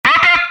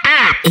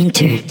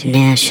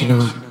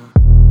International.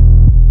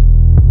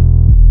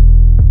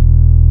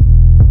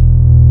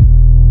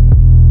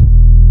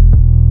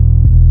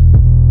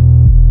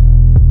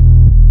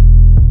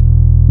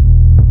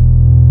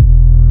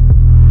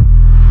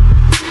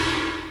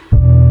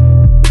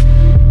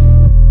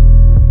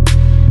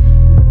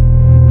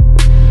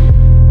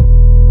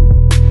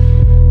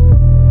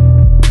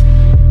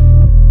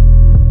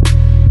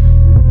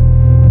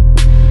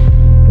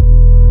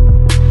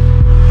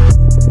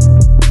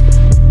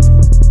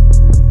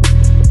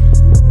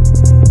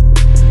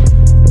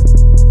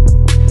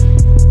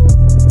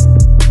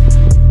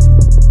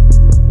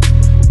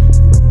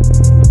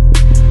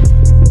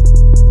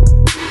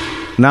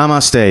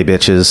 Namaste,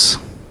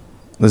 bitches.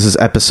 This is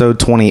episode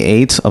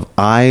 28 of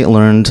I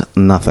Learned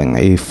Nothing,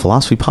 a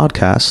philosophy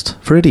podcast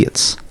for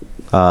idiots.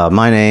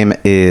 My name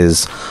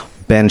is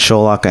Ben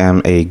Sholok. I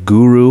am a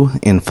guru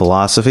in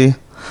philosophy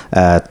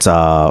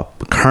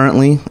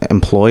currently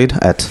employed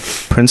at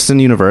Princeton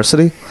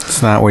University.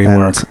 That's not where you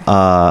work.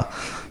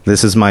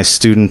 This is my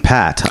student,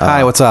 Pat.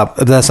 Hi, what's up?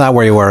 That's not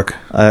where you work.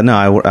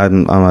 No,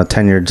 I'm a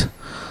tenured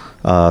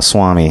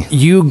Swami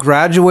You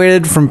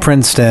graduated from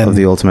Princeton of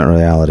the ultimate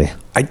reality.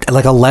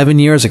 like 11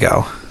 years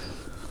ago.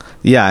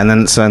 Yeah,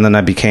 and then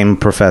I became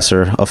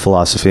professor of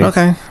philosophy.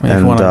 Okay.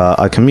 And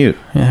I commute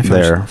if you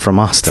there from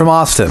Austin. From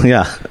Austin.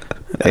 Yeah.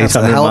 That's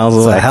 800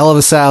 miles away. a hell of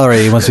a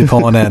salary you must be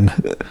pulling in.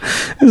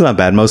 It's not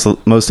bad. Most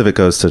of it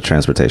goes to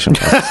transportation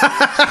costs.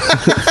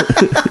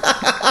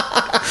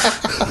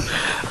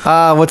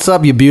 What's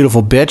up, you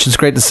beautiful bitch? It's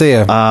great to see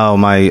you. Oh,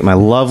 my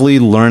lovely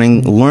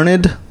learning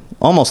bitch.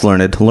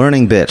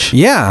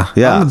 Yeah.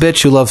 I'm the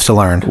bitch who loves to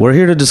learn. We're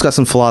here to discuss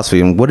some philosophy.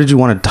 And what did you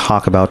want to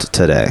talk about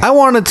today? I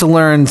wanted to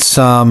learn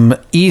some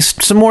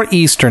more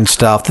Eastern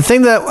stuff. The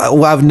thing that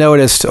I've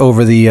noticed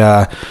over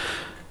the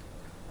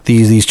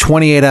these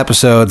 28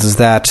 episodes is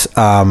that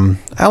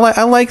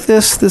I like the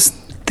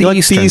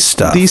Eastern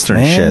stuff. The Eastern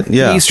man. shit.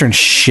 Yeah. The Eastern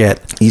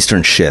shit.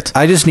 Eastern shit.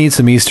 I just need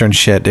some Eastern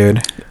shit,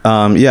 dude.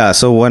 Yeah.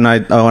 So when I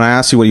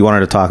asked you what you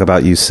wanted to talk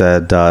about, you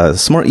said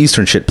some more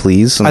Eastern shit,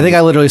 please. And I think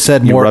I literally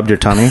said you more. rubbed your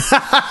tummy.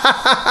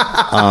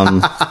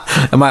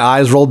 And my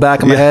eyes rolled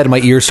back in my head, and my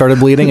ears started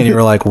bleeding, and you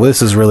were like, well,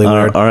 "This is really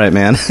weird." All right,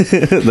 man.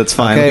 That's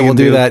fine. Okay, we'll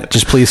do that.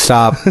 Just please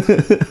stop.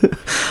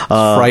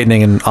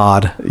 Frightening and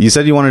odd. You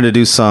said you wanted to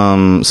do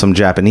some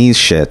Japanese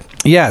shit.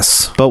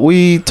 Yes. But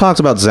we talked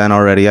about Zen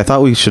already. I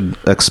thought we should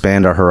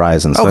expand our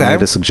horizons. So Okay. I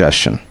made a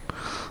suggestion.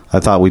 I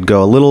thought we'd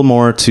go a little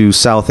more to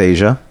South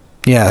Asia.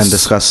 Yes. And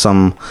discuss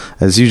some,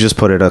 as you just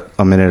put it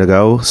a minute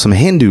ago, some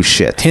Hindu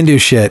shit. Hindu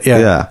shit. Yeah.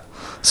 Yeah.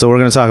 So we're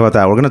going to talk about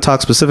that. We're going to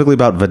talk specifically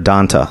about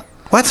Vedanta.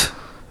 What?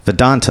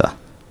 Vedanta.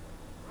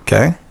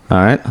 Okay. All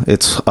right.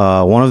 It's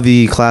one of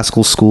the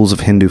classical schools of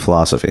Hindu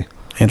philosophy.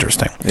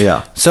 Interesting.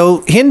 Yeah.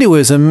 So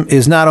Hinduism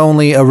is not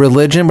only a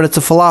religion, but it's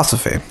a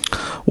philosophy.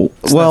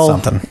 Well,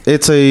 something?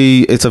 it's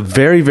a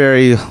very,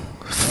 very...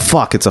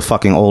 Fuck, it's a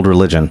fucking old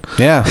religion.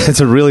 Yeah. It's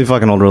a really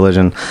fucking old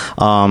religion.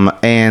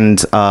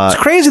 It's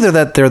crazy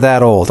that they're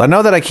that old. I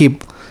know that I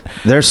keep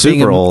they're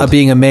super old.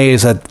 Being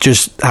amazed at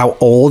just how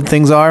old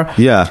things are.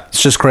 Yeah.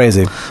 It's just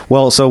crazy.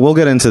 Well, so we'll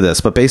get into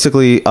this, but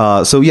basically,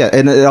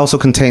 and it also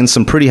contains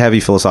some pretty heavy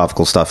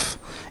philosophical stuff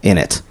in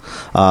it.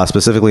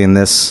 Specifically in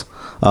this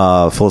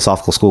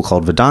philosophical school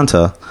called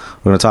Vedanta,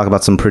 we're going to talk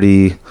about some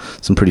pretty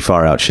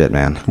far out shit,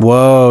 man.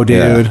 Whoa,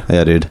 dude.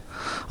 Yeah, dude.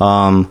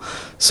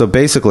 So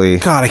basically,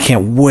 God, I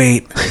can't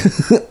wait.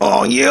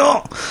 oh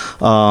yeah.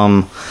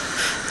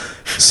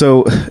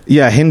 So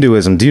yeah,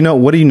 Hinduism.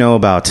 What do you know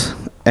about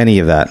any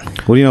of that?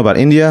 What do you know about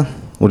India?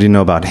 What do you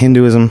know about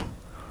Hinduism?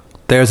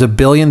 There's 1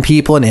 billion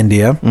people in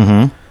India.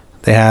 Mm-hmm.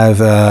 They have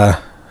a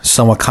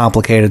somewhat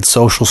complicated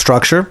social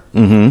structure.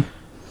 Mm-hmm.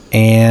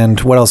 And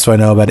what else do I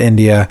know about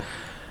India?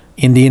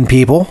 Indian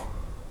people.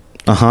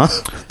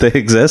 They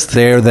exist.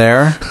 They're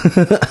there.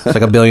 It's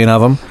like 1 billion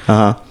of them.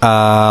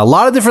 A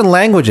lot of different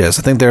languages.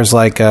 I think there's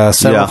like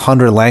several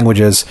hundred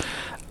languages.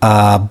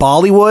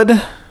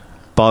 Bollywood.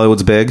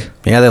 Bollywood's big.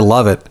 Yeah, they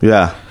love it.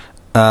 Yeah.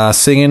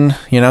 Singing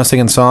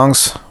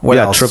songs. What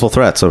else? Triple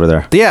threats over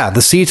there. Yeah,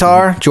 the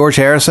sitar, George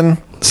Harrison.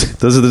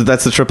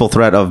 That's the triple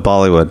threat of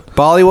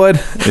Bollywood.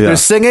 Yeah.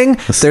 There's singing,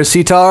 there's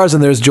sitars,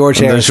 and there's George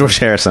Harrison. There's George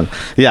Harrison.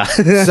 Yeah.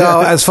 So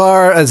as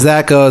far as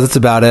that goes, that's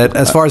about it.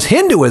 As far as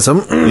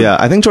Hinduism, yeah,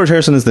 I think George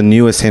Harrison is the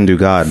newest Hindu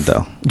god,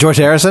 though. George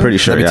Harrison, pretty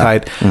sure. That'd be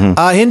tight.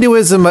 Mm-hmm.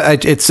 Hinduism,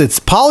 it's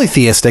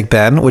polytheistic,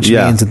 Ben, which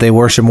means that they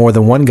worship more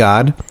than one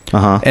god.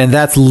 And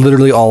that's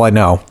literally all I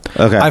know.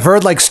 Okay. I've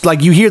heard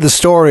like you hear the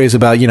stories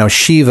about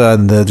Shiva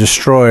and the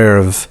destroyer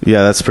of.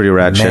 Yeah, that's pretty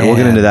rad shit. We'll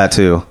get into that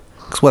too.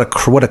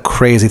 What a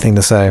crazy thing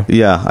to say.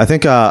 Yeah, I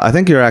think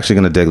you're actually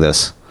going to dig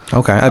this.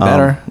 Okay, I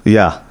better.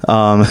 Yeah.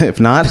 If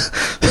not,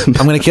 I'm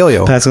going to kill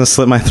you. Pat's going to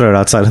slit my throat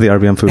outside of the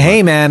RBM food.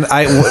 Hey, man.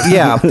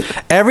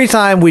 Every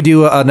time we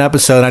do an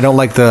episode and I don't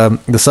like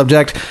the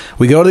subject,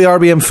 we go to the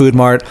RBM Food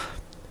Mart.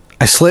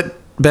 I slit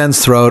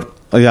Ben's throat.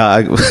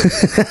 Yeah,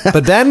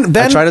 But then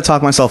I try to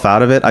talk myself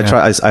out of it.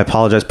 I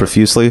apologize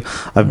profusely.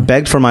 I've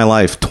begged for my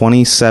life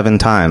 27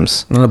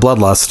 times. and the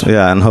bloodlust.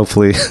 Yeah, and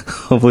hopefully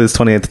this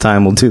 28th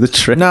time will do the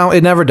trick. No,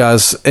 it never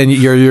does. And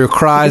your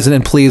cries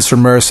and pleas for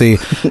mercy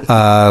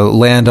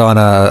land on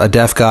a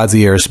deaf god's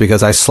ears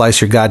because I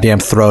slice your goddamn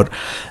throat.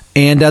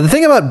 And the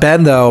thing about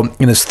Ben, though,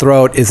 in his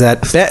throat is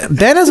that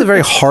Ben has a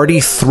very hearty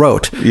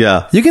throat.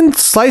 Yeah. You can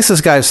slice this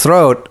guy's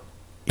throat.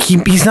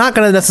 He's not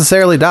going to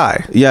necessarily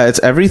die. Yeah, it's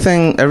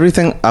everything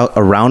out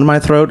around my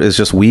throat is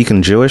just weak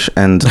and Jewish,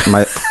 and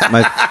my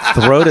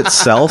throat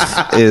itself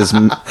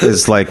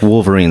is like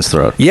Wolverine's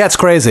throat. Yeah, it's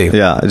crazy.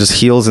 Yeah, it just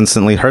heals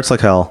instantly, hurts like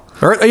hell.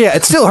 Yeah,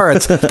 it still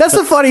hurts. That's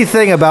the funny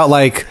thing about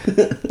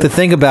to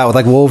think about with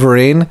like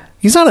Wolverine.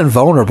 He's not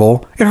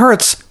invulnerable. It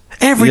hurts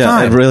every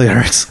time. It really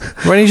hurts.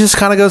 When he just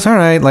kind of goes, all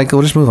right, like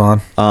we'll just move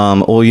on.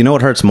 Well, you know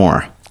what hurts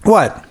more?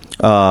 What?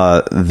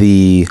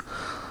 The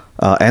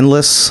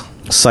endless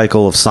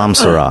cycle of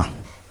samsara.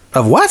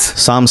 Of what?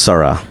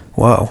 Samsara.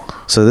 Whoa.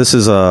 So this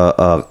is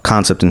a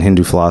concept in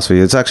Hindu philosophy.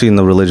 It's actually in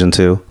the religion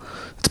too.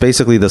 It's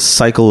basically the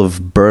cycle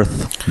of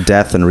birth,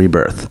 death, and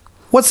rebirth.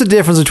 What's the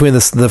difference between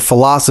the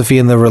philosophy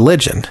and the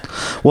religion?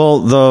 Well,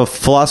 the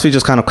philosophy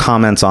just kind of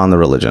comments on the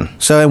religion.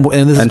 So,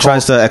 and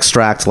tries to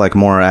extract like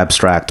more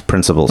abstract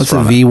principles what's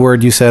from the V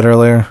word you said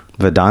earlier?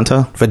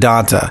 Vedanta?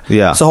 Vedanta.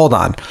 Yeah. So hold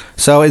on.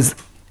 So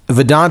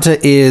Vedanta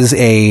is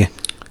a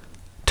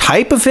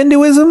type of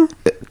Hinduism?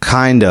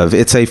 Kind of.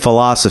 It's a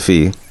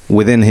philosophy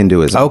within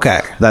Hinduism.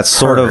 Okay. That's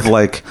sort of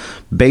like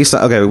based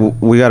on... Okay,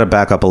 we got to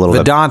back up a little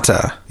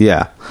Vedanta. bit.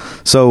 Yeah.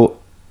 So...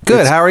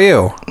 Good. How are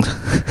you?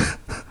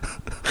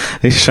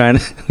 He's trying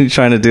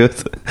to do it.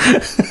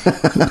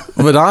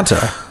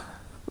 Vedanta.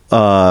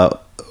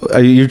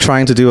 Are you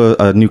trying to do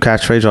a new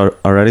catchphrase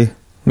already?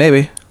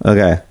 Maybe.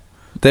 Okay.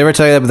 Did they ever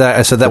tell you that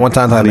I said that one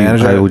time to my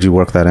manager? How would you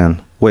work that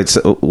in? Wait,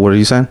 so what are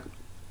you saying?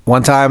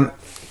 One time,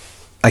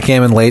 I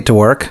came in late to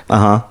work.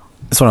 Uh-huh.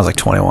 This when I was like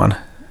 21.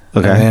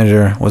 Okay. My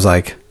manager was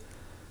like,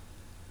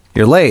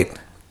 "You're late."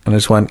 And I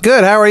just went,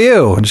 "Good, how are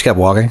you?" And just kept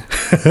walking.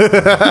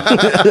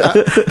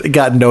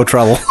 Got in no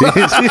trouble.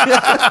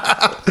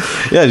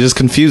 Yeah, just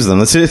confuse them.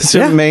 That's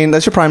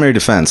your primary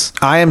defense.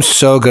 I am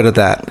so good at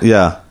that.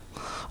 Yeah.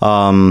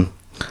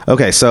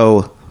 Okay,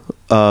 so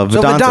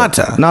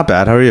Vedanta. Not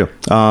bad. How are you?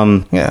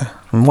 Yeah.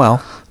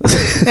 Well,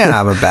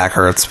 yeah, my back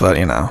hurts, but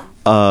you know.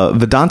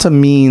 Vedanta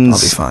means,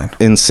 I'll be fine.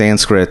 in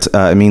Sanskrit,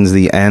 it means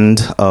the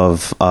end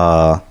of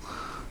the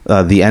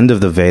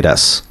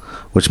Vedas,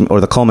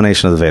 or the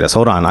culmination of the Vedas.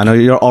 Hold on, I know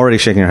you're already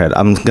shaking your head.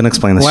 I'm gonna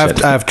explain this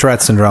shit. I have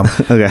Tourette syndrome.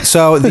 Okay.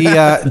 So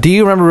do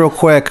you remember real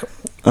quick?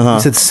 You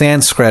said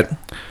Sanskrit.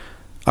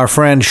 Our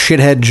friend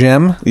Shithead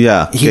Jim.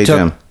 Yeah,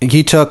 Jim.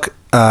 He took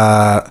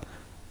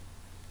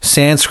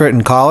Sanskrit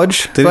in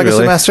college for like a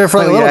semester for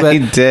like a little bit.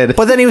 He did.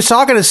 But then he was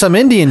talking to some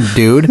Indian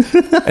dude,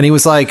 and he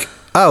was like,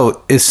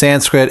 "Oh, is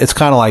Sanskrit? It's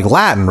kind of like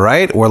Latin,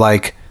 right? Where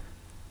like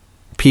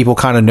people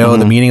kind of know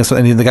the meaning of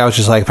something." And the guy was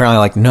just like, apparently,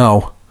 like,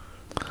 no.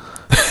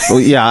 Well,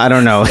 yeah, I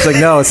don't know. It's like,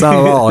 no, it's not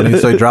at all. And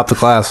so he dropped the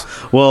class.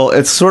 Well,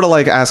 it's sort of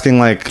like asking,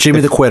 like,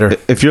 Jimmy the Quitter.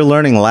 If you're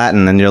learning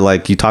Latin and you're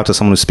like, you talk to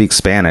someone who speaks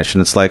Spanish,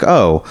 and it's like,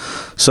 oh,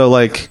 so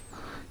like,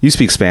 you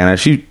speak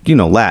Spanish, you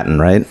know Latin,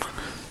 right?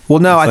 Well,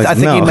 no, I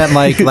think no. he meant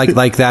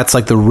like that's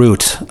like the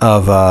root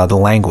of the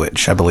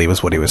language, I believe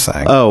is what he was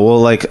saying. Oh, well,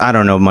 like, I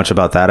don't know much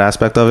about that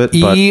aspect of it.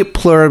 But E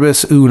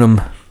pluribus unum.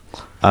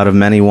 Out of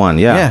many one,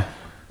 yeah.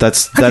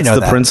 That's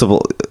the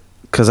principle.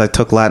 Because I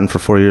took Latin for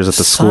 4 years at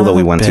the school that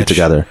we went to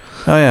together.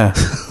 Oh yeah.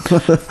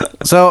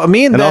 So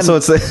me and Ben, also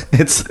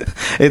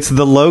it's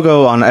the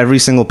logo on every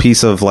single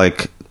piece of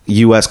like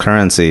U.S.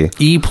 currency.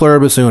 E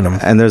pluribus unum,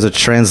 and there's a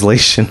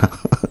translation.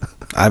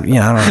 I don't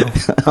know.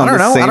 I don't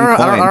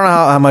know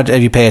how much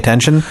you pay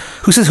attention.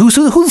 Who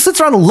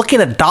sits around looking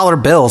at dollar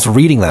bills,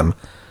 reading them?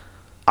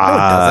 No one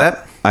does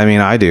that. I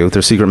mean, I do.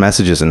 There's secret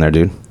messages in there,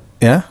 dude.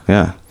 Yeah.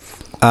 Yeah.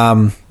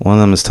 One of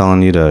them is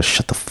telling you to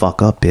shut the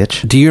fuck up,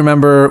 bitch. Do you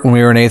remember when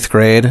we were in 8th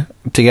grade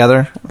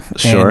together?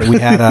 Sure. And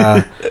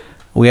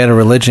we had a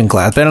religion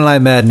class. Ben and I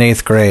met in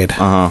 8th grade,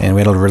 and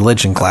we had a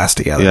religion class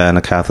together. Yeah, in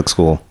a Catholic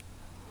school.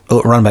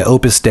 Run by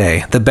Opus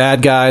Dei. The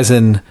bad guys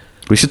in...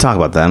 We should talk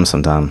about them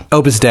sometime.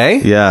 Opus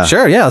Dei? Yeah.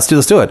 Sure, yeah, let's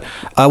do it.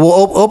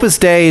 Opus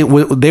Dei,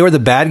 they were the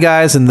bad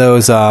guys in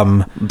those...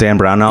 Dan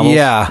Brown novels?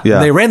 Yeah.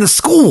 They ran the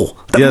school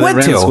that we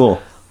went to. The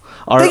school.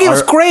 They gave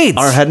us grades.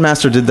 Our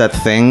headmaster did that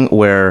thing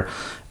where...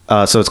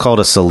 so it's called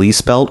a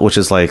Solis belt, which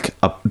is like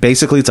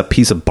basically it's a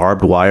piece of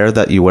barbed wire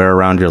that you wear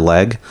around your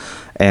leg,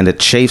 and it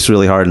chafes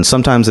really hard, and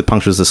sometimes it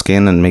punctures the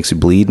skin and makes you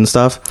bleed and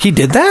stuff. He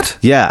did that?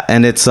 Yeah,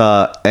 and it's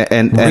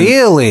and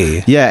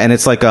really, yeah, and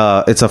it's like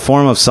it's a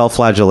form of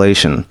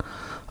self-flagellation,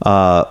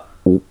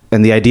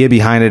 and the idea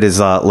behind it is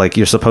like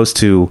you're supposed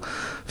to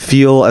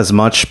feel as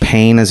much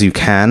pain as you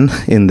can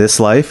in this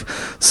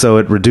life, so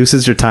it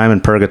reduces your time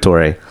in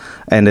purgatory,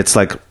 and it's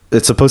like.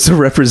 It's supposed to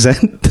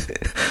represent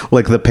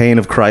like the pain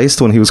of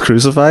Christ when he was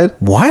crucified.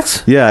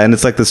 What? Yeah, and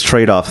it's like this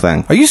trade-off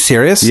thing. Are you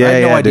serious? Yeah, I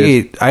had no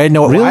idea. Dude. I had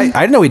no. Really?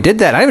 I didn't know he did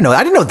that. I didn't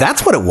know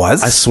that's what it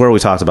was. I swear we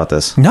talked about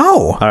this.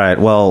 No. All right.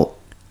 Well,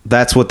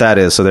 That's what that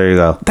is. So there you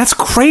go. That's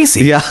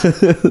crazy. Yeah.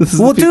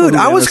 Well, dude,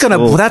 I was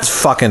gonna. That's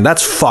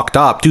fucked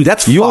up, dude.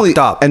 That's fucked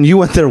up. And you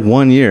went there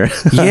 1 year.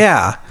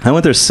 Yeah, I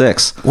went there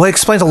 6. well, it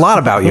explains a lot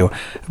about you.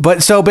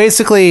 But so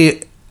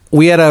basically,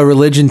 we had a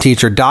religion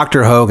teacher,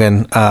 Dr.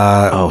 Hogan.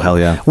 Oh hell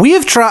yeah. We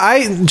have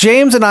tried.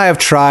 James and I have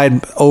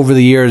tried over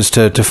the years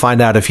to find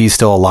out if he's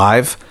still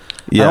alive.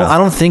 Yeah. I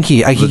don't think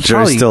he. The jury's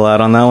probably, still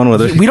out on that one.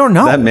 Whether we don't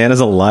know. that man is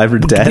alive or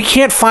dead. We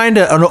can't find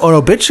an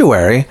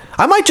obituary.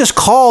 I might just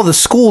call the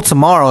school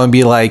tomorrow and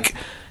be like,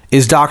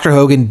 "Is Dr.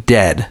 Hogan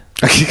dead?"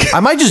 I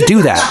might just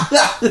do that.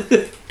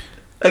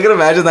 I can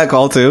imagine that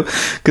call too,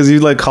 because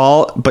you'd like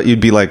call, but you'd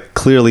be like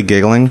clearly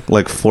giggling,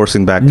 like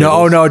forcing back.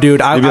 No, dude. You'd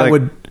be I like,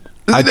 would.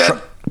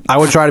 I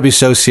would try to be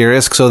so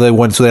serious so they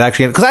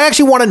actually, because I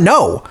actually want to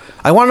know.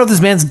 I want to know if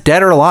this man's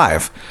dead or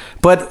alive.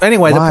 But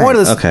anyway, Why? the point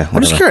of this. Okay, I'm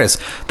just whatever. curious.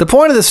 The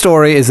point of this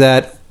story is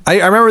that I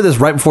remember this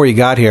right before you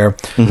got here.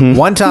 Mm-hmm.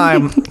 One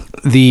time,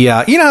 you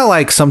know how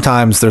like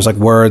sometimes there's like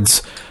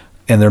words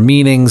and their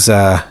meanings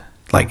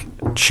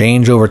like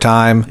change over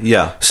time.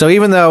 Yeah. So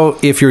even though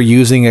if you're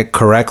using it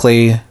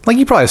correctly, like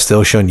you probably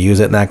still shouldn't use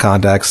it in that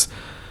context.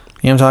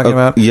 You know what I'm talking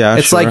about? yeah,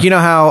 It's sure. like, you know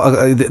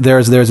how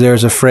there's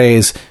a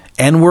phrase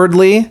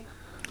N-wordly.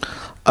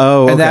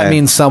 oh, And that okay.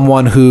 means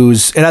someone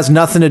who's, it has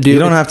nothing to do. You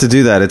don't have to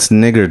do that. It's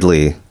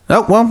niggardly.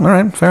 Oh, well, all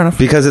right, fair enough.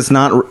 Because it's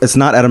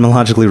not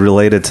etymologically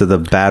related to the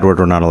bad word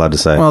we're not allowed to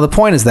say. Well, the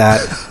point is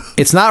that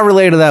it's not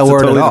related to that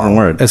word totally at all. different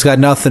word. It's got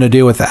nothing to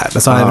do with that.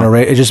 That's not even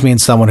it just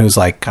means someone who's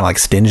like kind of like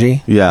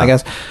stingy. Yeah. I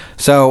guess.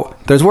 So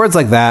there's words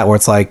like that where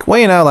it's like, well,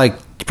 you know, like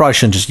you probably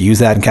shouldn't just use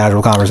that in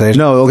casual conversation.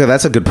 No, okay,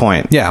 that's a good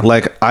point. Yeah.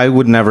 Like I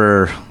would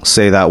never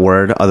say that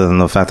word other than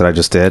the fact that I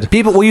just did.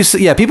 People,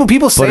 well,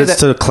 people say But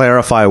it's that. to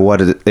clarify what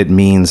it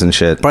means and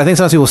shit. But I think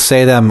sometimes people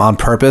say them on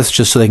purpose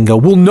just so they can go,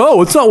 well,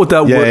 no, it's not what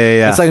that Yeah, word. yeah,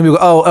 yeah. It's like when people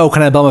go, oh,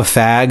 can I bum a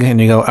fag?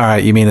 And you go, all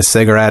right, you mean a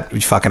cigarette, you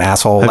fucking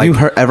asshole. Have like,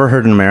 you ever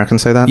heard an American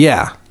say that?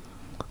 Yeah.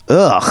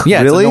 Ugh.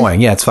 Yeah, really? it's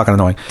annoying. Yeah, it's fucking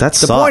annoying. That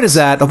the point is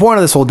sucks. that the point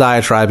of this whole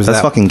diatribe is That's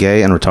that fucking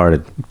gay and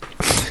retarded.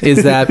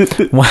 is that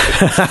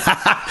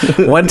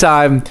one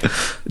time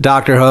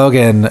Dr.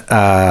 Hogan,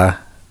 I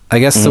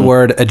guess Mm-hmm. the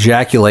word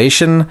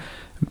ejaculation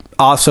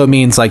also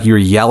means like you're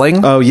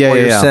yelling. Oh, yeah, or yeah,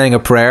 you're yeah. saying a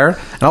prayer.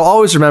 And I'll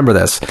always remember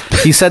this.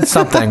 He said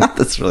something.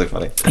 That's really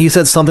funny. He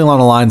said something along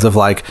the lines of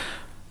like,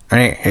 he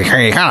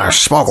kind of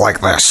spoke like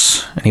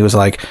this, and he was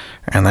like,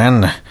 and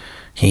then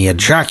he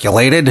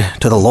ejaculated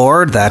to the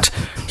Lord that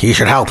he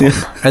should help him.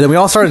 And then we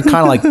all started kind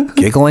of like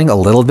giggling a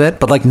little bit,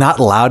 but like not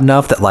loud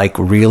enough that like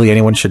really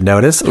anyone should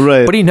notice.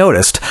 Right. But he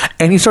noticed,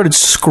 and he started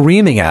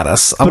screaming at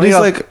us. But he's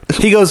like-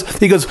 he goes,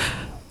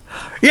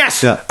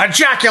 Yes, Yeah.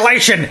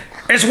 ejaculation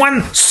is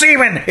when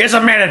semen is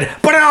emitted,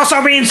 but it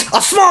also means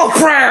a small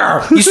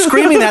prayer. he's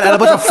screaming that at a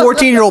bunch of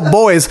 14-year-old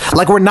boys,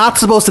 like we're not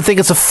supposed to think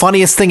it's the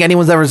funniest thing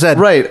anyone's ever said.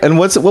 Right. And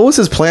what was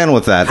his plan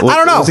with that? I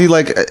don't know.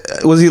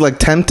 Was he like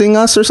tempting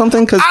us or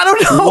something? Cause I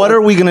don't know. What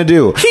are we gonna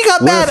do? He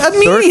got mad We're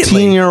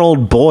immediately.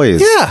 13-year-old boys.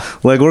 Yeah.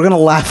 Like we're gonna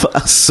laugh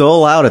so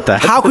loud at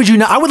that. How could you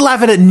not? I would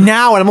laugh at it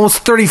now, and I'm almost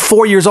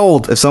 34 years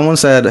old. If someone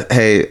said,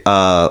 "Hey,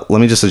 let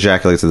me just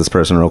ejaculate to this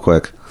person real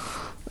quick,"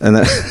 and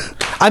then,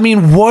 I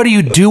mean, what do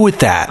you do with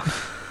that?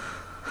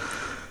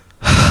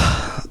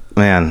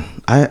 man,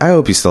 I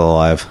hope he's still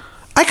alive.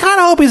 I kind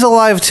of hope he's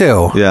alive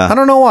too. Yeah. I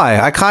don't know why.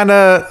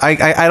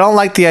 I don't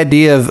like the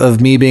idea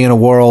of me being in a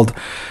world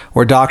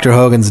where Dr.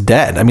 Hogan's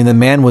dead. I mean, the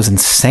man was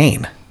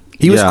insane.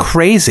 He was Yeah.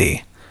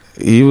 crazy.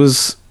 He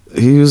was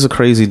a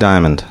crazy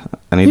diamond,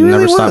 and he, He really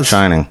never stopped was.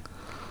 shining.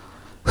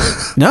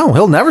 No,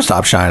 he'll never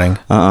stop shining.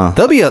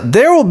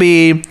 There will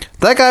be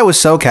that guy was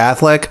so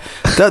Catholic.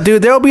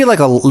 Dude, there'll be like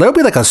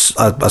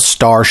a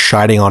star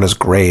shining on his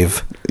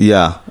grave.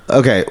 Yeah.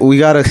 Okay, we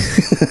gotta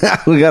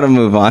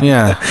move on.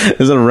 Yeah.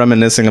 This is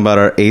reminiscing about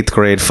our 8th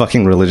grade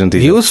fucking religion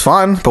teacher. He was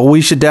fun, but we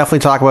should definitely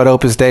talk about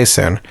Opus Dei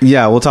soon.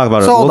 Yeah, we'll talk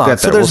about it. So hold We'll on. get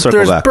So there. We'll circle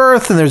there's back.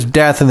 birth and there's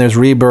death and there's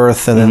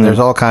rebirth and then there's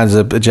all kinds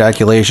of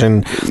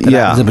ejaculation that Yeah.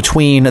 happens in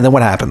between, and then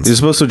what happens? You're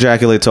supposed to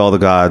ejaculate to all the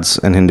gods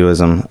in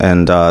Hinduism,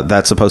 and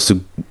that's supposed to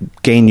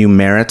gain you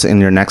merit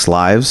in your next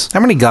lives. How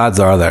many gods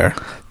are there?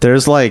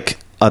 There's like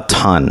a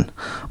ton.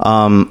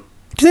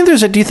 Do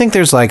you think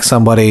there's like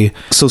somebody?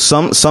 So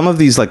some of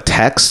these like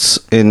texts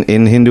in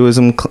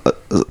Hinduism,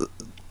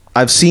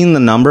 I've seen the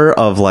number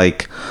of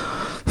like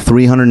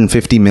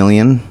 350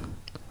 million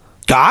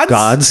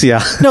gods.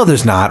 Yeah. No,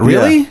 there's not.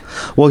 Really? Yeah.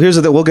 Well, here's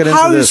the thing. We'll get into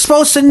How are you this.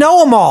 supposed to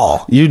know them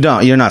all? You're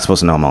not supposed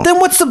to know them all. Then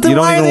what's the? Then You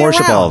don't why are even they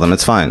worship around? all of them.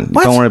 It's fine.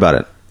 What? Don't worry about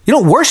it. You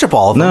don't worship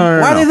all of them.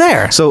 No. Why are they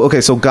there? So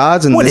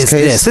gods in What this is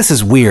case. this? This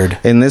is weird.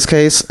 In this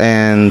case,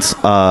 and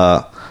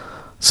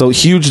so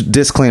huge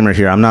disclaimer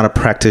here. I'm not a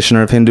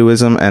practitioner of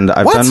Hinduism, and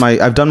I've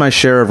What? done my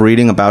share of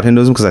reading about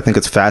Hinduism because I think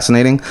it's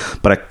fascinating.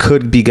 But I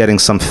could be getting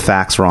some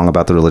facts wrong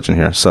about the religion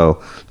here, so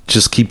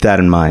just keep that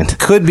in mind.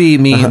 Could be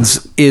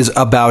means is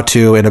about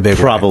to in a big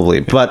way.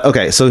 Probably, but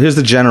okay. So here's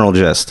the general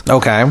gist.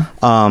 Okay.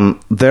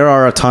 There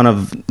are a ton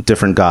of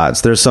different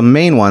gods. There's some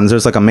main ones.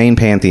 There's like a main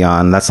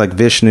pantheon that's like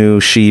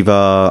Vishnu,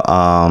 Shiva.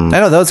 I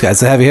know those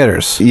guys, the heavy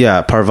hitters.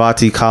 Yeah,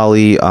 Parvati,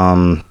 Kali.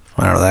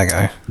 I don't know that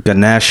guy.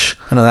 Ganesh.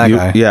 I know that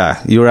guy.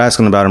 Yeah, you were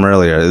asking about him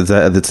earlier.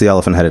 It's the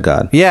elephant-headed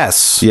god.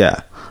 Yes.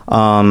 Yeah.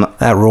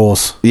 That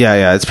rules.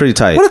 Yeah, it's pretty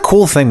tight. What a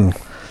cool thing.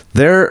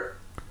 They're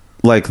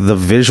like the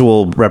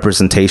visual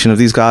representation of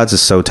these gods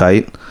is so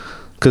tight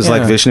because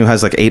like Yeah. Vishnu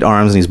has like 8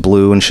 arms and he's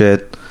blue and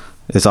shit.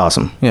 It's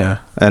awesome. Yeah.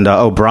 And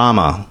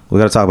Brahma. We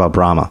got to talk about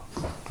Brahma.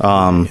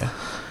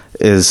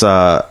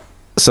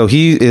 So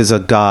he is a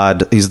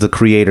god. He's the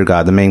creator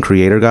god, the main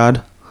creator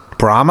god.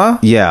 Brahma?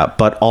 Yeah,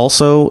 but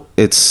also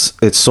it's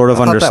sort of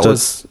I thought understood. that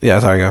was, yeah,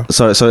 sorry, go.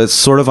 So it's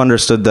sort of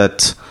understood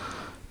that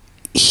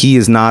he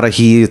is not a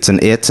he, it's an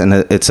it, and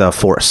it's a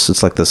force.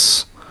 It's like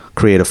this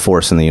creative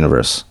force in the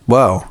universe.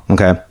 Whoa.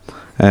 Okay,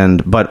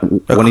 but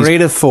A when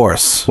creative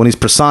force. he's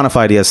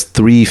personified, he has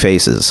 3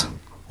 faces,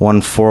 one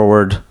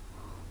forward,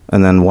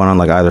 and then one on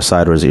like either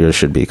side where his ears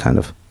should be, kind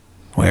of.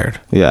 Weird.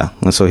 Yeah,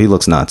 and so he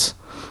looks nuts.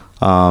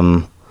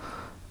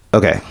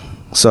 Okay,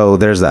 so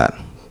there's that.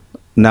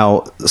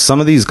 Now, some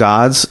of these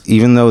gods,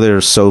 even though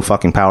they're so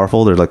fucking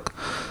powerful, they're like,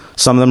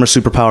 some of them are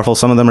super powerful.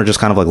 Some of them are just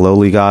kind of like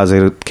lowly gods.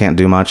 They can't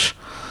do much.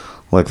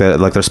 Like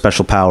their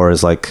special power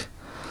is like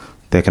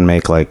they can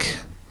make like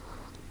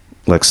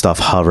stuff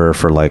hover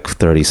for like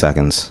 30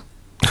 seconds.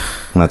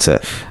 And that's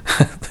it.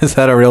 Is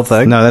that a real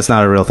thing? No, that's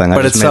not a real thing. I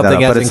But just it's made that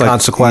something up. as But it's like-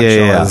 inconsequential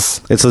Yeah.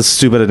 as- It's a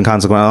stupid and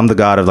inconsequential. I'm the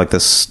god of like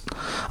this.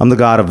 I'm the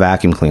god of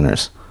vacuum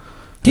cleaners.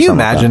 Can you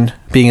Something like imagine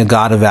being a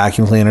god of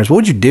vacuum cleaners? What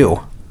would you do?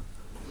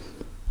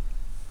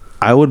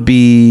 I would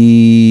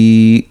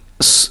be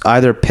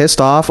either pissed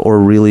off or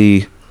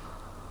really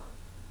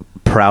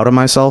proud of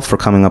myself for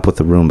coming up with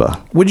the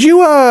Roomba. Would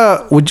you,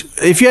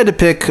 if you had to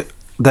pick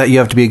that you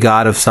have to be a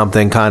god of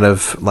something kind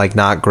of like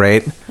not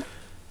great,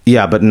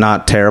 Yeah, but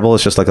not terrible.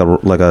 It's just like a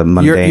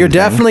mundane. you're thing.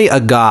 definitely a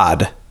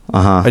god.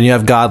 Uh-huh. And you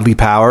have godly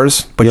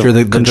powers, but You you're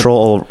have the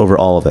control over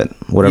all of it,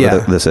 whatever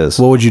this is.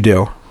 What would you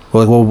do?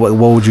 What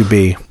would you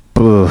be?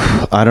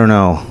 I don't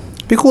know.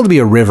 It'd be cool to be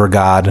a river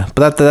god,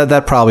 but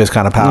that probably is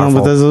kind of powerful. No,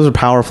 but those are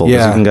powerful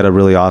because Yeah. you can get a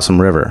really awesome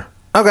river.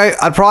 Okay,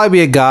 I'd probably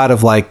be a god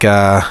of like, you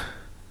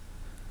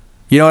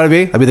know what I'd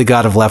be? I'd be the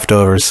god of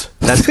leftovers.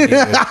 That's me, dude.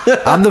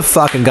 I'm the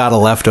fucking god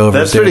of leftovers.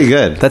 That's dude. pretty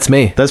good. That's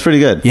me. That's pretty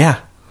good. Yeah.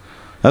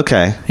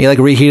 Okay. You like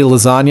reheated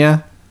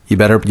lasagna? You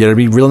better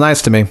be real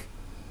nice to me.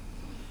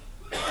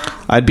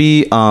 I'd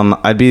be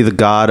the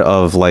god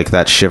of like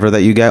that shiver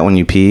that you get when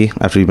you pee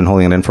after you've been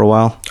holding it in for a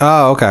while.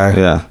 Oh, okay.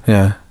 Yeah.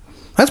 Yeah.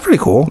 That's pretty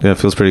cool. Yeah, it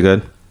feels pretty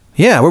good.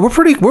 Yeah, we're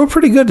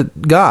pretty good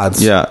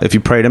gods. Yeah, if you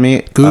pray to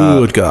me,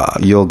 Good God.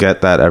 you'll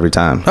get that every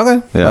time.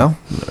 Okay. Yeah.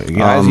 Well, you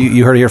guys,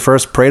 you heard it here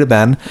first. Pray to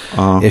Ben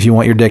if you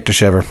want your dick to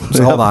shiver.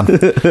 So hold on.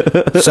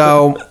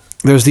 So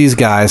there's these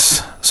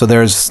guys. So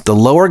there's the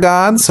lower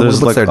gods. So There's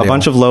what's like their a deal?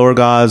 bunch of lower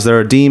gods. There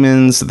are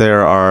demons.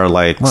 There are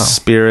like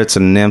spirits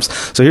and nymphs.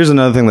 So here's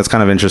another thing that's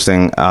kind of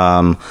interesting.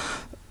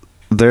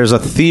 There's a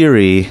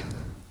theory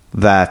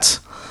that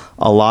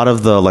a lot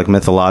of the like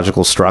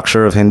mythological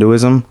structure of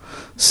Hinduism,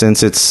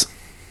 since it's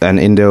an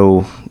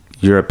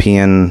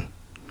Indo-European,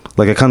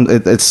 like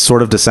it's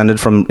sort of descended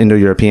from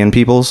Indo-European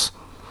peoples,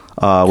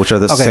 which are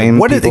the same.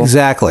 What is people.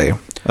 exactly?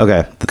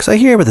 Okay. Because I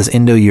hear about this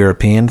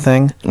Indo-European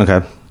thing.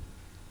 Okay.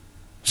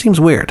 Seems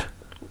weird.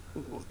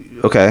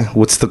 Okay.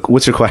 What's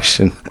your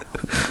question?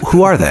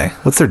 Who are they?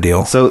 What's their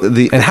deal? So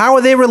and how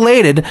are they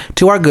related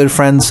to our good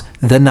friends,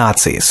 the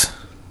Nazis?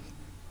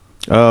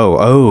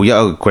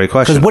 Yeah. Great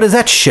question. Because what is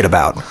that shit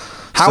about?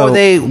 How So- are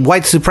they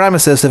white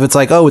supremacists if it's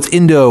like, oh, it's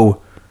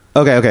Indo?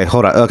 Okay,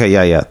 hold on. Okay,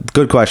 yeah.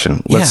 Good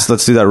question.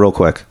 Let's do that real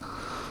quick.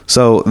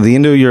 So the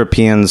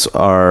Indo-Europeans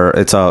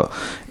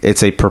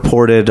it's a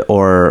purported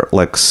or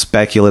like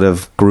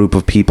speculative group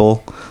of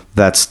people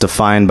that's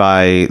defined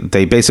by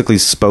they basically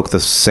spoke the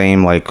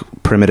same like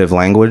primitive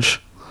language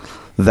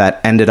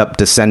that ended up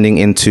descending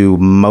into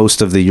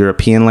most of the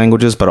European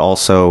languages, but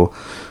also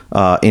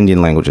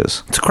Indian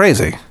languages. It's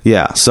crazy.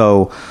 Yeah.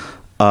 So.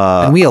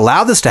 And we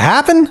allow this to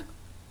happen?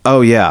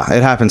 Oh yeah,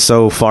 it happened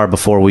so far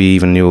before we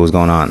even knew what was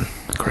going on.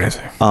 Crazy.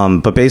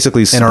 But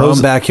basically, In our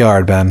own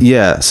backyard, Ben.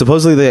 Yeah,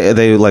 supposedly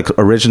they like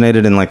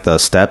originated in like the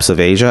steppes of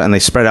Asia and they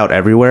spread out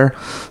everywhere.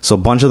 So a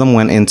bunch of them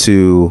went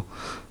into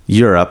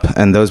Europe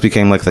and those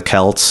became like the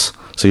Celts.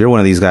 So you're one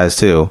of these guys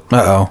too.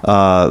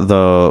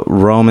 The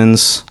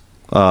Romans,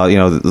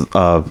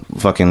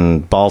 fucking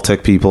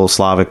Baltic people,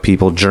 Slavic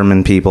people,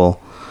 German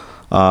people.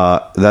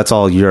 That's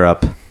all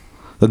Europe.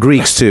 The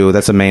Greeks too.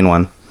 That's a main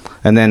one.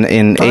 And then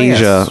in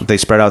Asia, they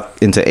spread out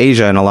into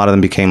Asia, and a lot of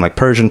them became like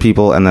Persian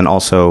people, and then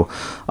also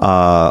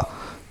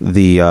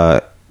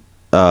the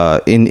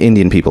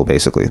Indian people,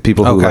 basically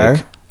people who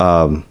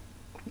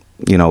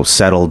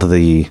settled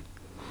the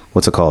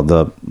what's it called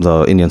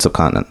the Indian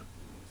subcontinent.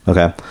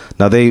 Okay,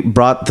 now they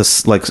brought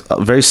this like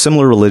very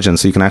similar religion,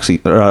 so you can actually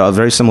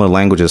very similar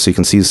languages, so you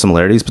can see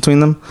similarities between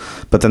them.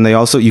 But then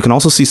you can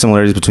also see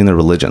similarities between their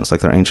religions,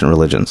 like their ancient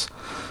religions.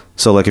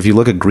 So like if you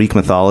look at Greek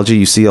mythology,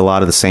 you see a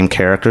lot of the same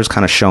characters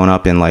kind of showing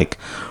up in like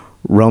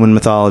Roman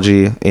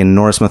mythology, in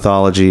Norse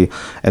mythology,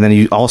 and then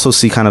you also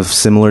see kind of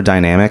similar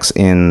dynamics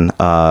in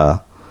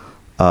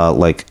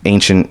like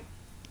ancient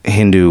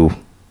Hindu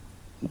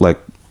like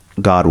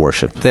god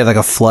worship. They have like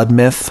a flood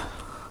myth.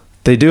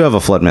 They do have a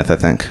flood myth, I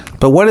think.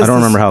 But what is I don't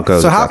remember how it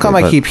goes. So how exactly,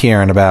 come I keep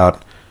hearing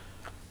about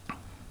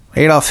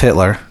Adolf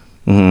Hitler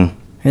and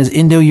his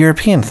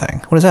Indo-European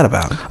thing? What is that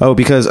about? Oh,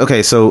 because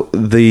okay, so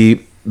the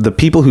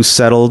people who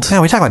settled. Yeah,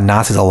 we talk about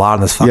Nazis a lot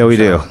in this fucking Yeah, we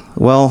show. do.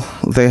 Well,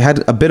 they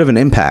had a bit of an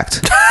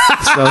impact.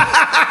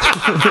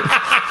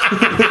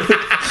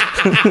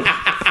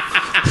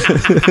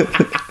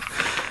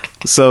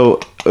 So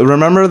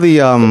remember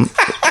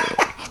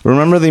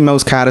the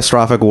most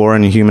catastrophic war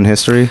in human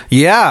history?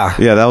 Yeah.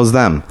 Yeah, that was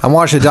them. I'm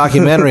watching a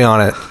documentary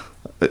on it.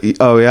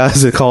 Oh yeah,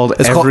 is it called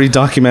Every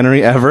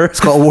Documentary Ever? It's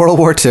called World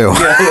War II.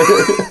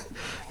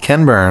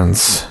 Ken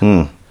Burns.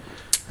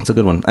 It's a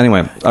good one.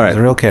 Anyway, all right. He's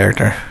a real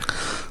character.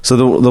 So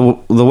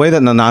the way that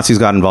the Nazis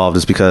got involved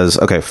is because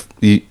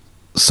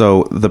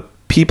so the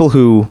people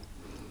who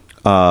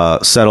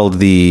settled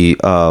the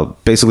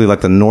basically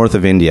like the north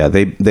of India,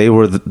 they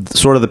were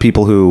sort of the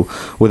people who,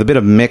 with a bit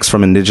of mix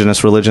from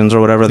indigenous religions or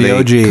whatever, The they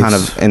OGs. kind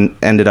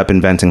of ended up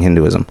inventing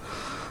Hinduism.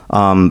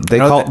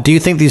 Do you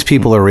think these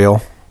people are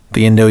real?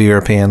 The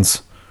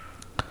Indo-Europeans?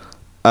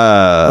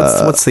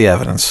 What's the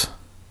evidence?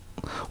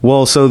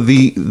 Well, so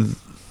the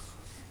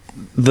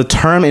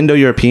term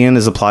Indo-European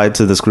is applied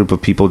to this group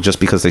of people just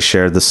because they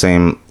shared the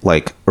same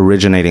like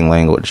originating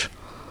language.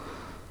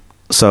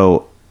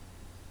 So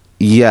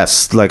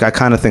yes, like I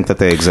kind of think that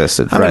they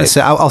existed. I'm gonna right? say-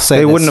 I'll say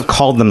they this. wouldn't have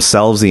called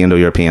themselves the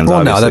Indo-Europeans.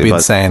 Well, no, obviously, that'd be but-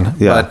 insane.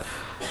 Yeah. But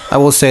I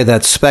will say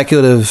that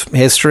speculative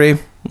history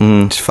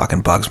just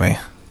fucking bugs me.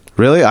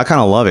 Really, I kind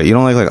of love it. You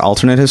don't like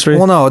alternate history?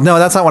 Well, no,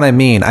 that's not what I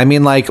mean. I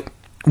mean like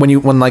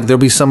when like there'll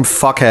be some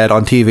fuckhead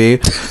on TV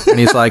and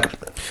he's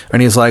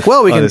like,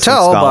 well, we can there's some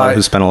tell scholar by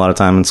who spent a lot of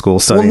time in school well,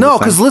 studying. no,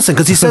 this thing.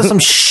 because he says some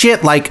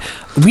shit like,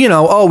 we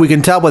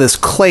can tell by this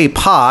clay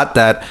pot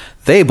that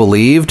they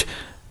believed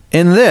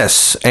in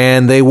this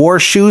and they wore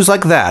shoes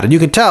like that, and you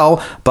can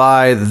tell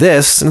by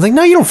this. And it's like,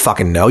 no, you don't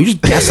fucking know. You're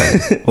just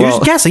guessing. You're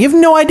just guessing. You have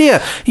no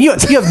idea. You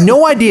have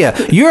no idea.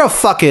 You're a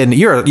fucking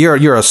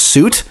you're a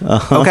suit,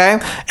 okay,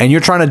 and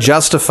you're trying to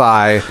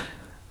justify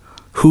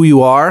who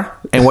you are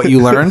and what you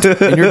learned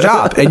in your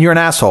job, and you're an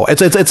asshole.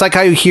 It's like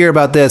how you hear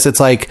about this. It's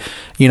like,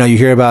 you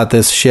hear about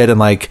this shit and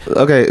like,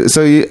 Okay,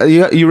 so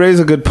you raise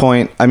a good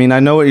point. I mean,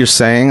 I know what you're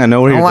saying. I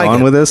know where you're like going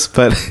it. with this,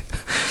 but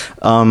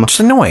it's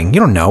annoying. You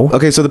don't know.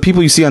 okay, so the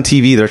people you see on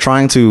TV, they're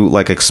trying to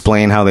like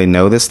explain how they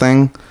know this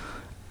thing.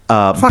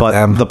 But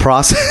them. the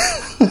process.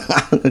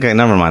 Okay,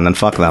 never mind. Then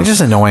fuck them. It's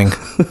just annoying.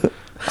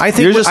 I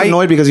think You're just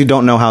annoyed because you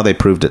don't know how they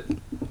proved it.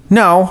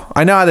 No,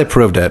 I know how they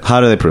proved it.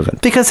 How do they prove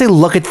it? Because they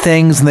look at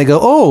things and they go,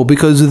 "Oh,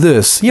 because of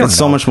this." You don't It's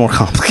so know. much more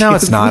complicated. No,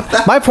 it's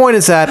not. My point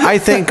is that I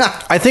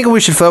think we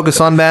should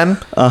focus on, Ben.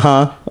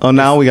 Oh,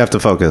 now we have to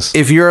focus.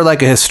 If you're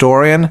like a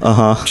historian,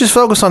 just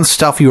focus on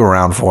stuff you were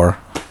around for,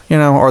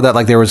 or that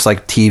like there was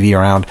like TV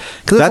around.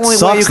 Because That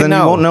sucks. Then you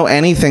won't know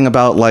anything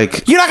about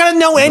like. You're not gonna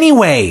know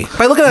anyway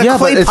by looking at a Yeah,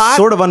 clay but pot. it's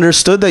sort of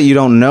understood that you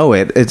don't know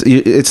it.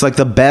 It's like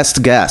the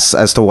best guess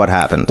as to what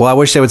happened. Well, I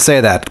wish they would say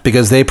that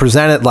because they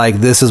present it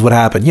like this is what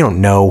happened. You don't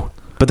know.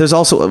 But there's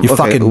also You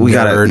fucking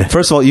nerd.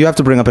 First of all, you have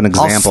to bring up an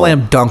example. I'll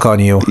slam dunk on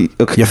you.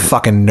 Okay. You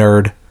fucking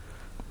nerd.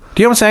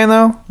 Do you know what I'm saying,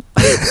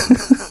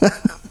 though?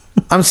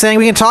 I'm saying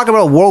we can talk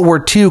about World War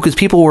II because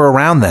people were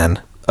around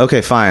then.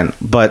 Okay, fine.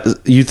 But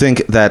you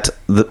think that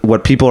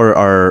what people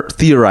are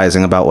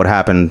theorizing about what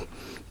happened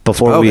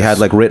before we Bogus. had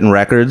like written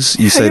records,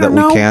 you say you that don't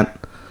we know. can't.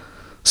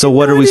 So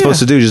what no are we idea. supposed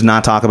to do? Just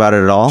not talk about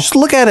it at all? Just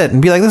look at it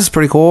and be like, this is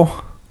pretty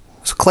cool.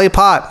 It's a clay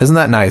pot. Isn't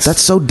that nice?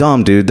 That's so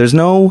dumb, dude. There's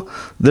no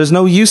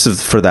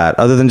use for that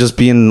other than just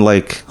being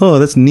like, oh,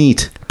 that's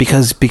neat.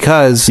 because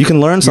You can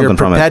learn something you're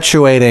from it.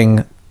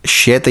 perpetuating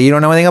shit that you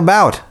don't know anything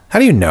about. How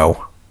do you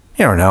know?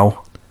 You don't know.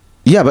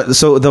 Yeah, but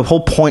so the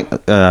whole point.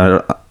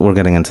 We're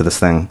getting into this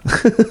thing.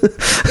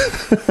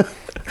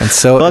 And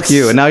so Fuck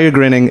you. And now you're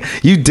grinning.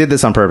 You did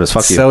this on purpose.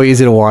 Fuck you. so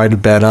easy to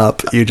wind Ben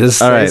up. You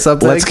just All say right,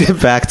 something. let's get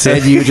back to-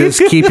 and you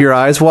just keep your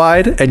eyes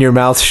wide and your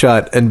mouth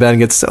shut, and Ben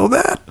gets so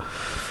mad.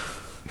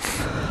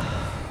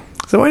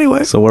 So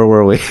anyway, So where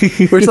were we?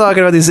 we're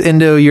talking about these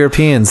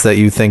Indo-Europeans that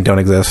you think don't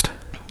exist.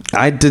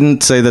 I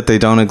didn't say that they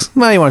don't.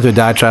 Well, you wanted to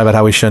diatribe about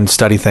how we shouldn't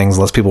study things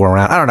unless people were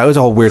around. I don't know. It was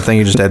a whole weird thing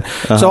you just did.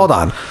 So hold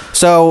on.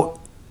 So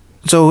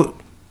You're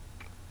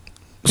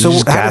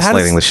just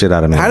gaslighting the shit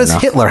out of me How right does now.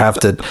 Hitler have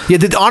to? Yeah,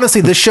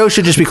 honestly, this show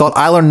should just be called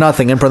 "I Learned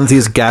Nothing" in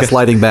parentheses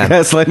gaslighting Ben.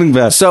 Gaslighting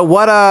Ben. So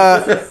what?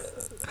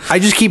 I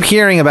just keep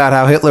hearing about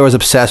how Hitler was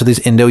obsessed with these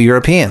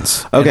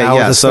Indo-Europeans. And Okay, how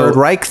yeah, it was the so- Third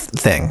Reich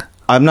thing.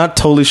 I'm not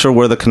totally sure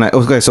where the connect.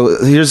 Okay,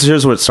 so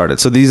here's where it started.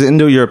 So these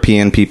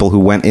Indo-European people who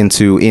went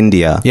into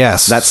India,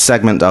 Yes. that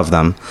segment of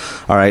them.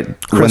 All right,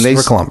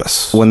 Christopher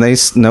Columbus. When they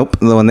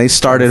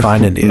started,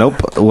 Find India.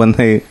 Nope, when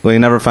they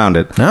never found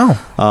it. No,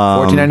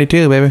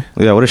 1492, baby.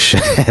 Yeah, what a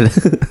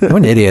shithead. What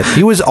an idiot.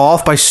 He was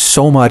off by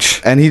so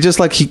much. And he just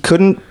like he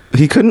couldn't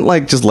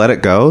like just let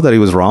it go that he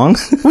was wrong.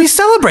 We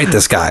celebrate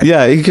this guy.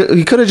 Yeah, he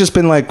could have just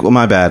been like, well,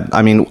 my bad.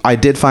 I mean, I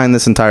did find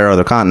this entire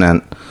other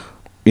continent,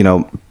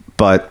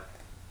 but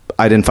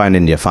I didn't find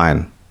India.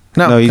 Fine.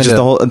 No, he just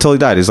until he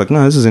died. He's like,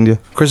 no, this is India.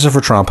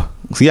 Christopher Trump.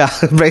 Yeah,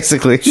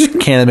 basically.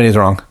 Can't admit he's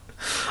wrong.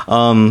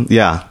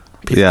 Yeah.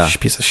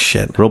 Piece of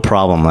shit. Real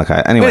problem, that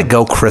guy. Anyway. Way to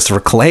go, Christopher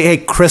Columbus. Hey,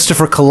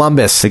 Christopher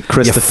Columbus. Hey,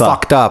 Christopher. You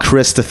fucked up.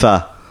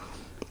 Christopher.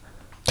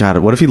 God,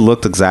 what if he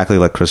looked exactly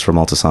like Christopher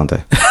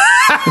Moltisanti?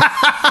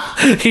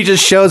 He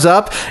just shows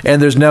up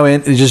and there's no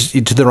just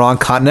to the wrong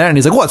continent, and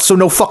he's like, "What? So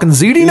no fucking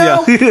ZD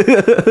now?"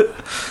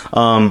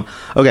 Yeah.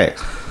 Okay.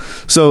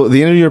 So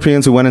the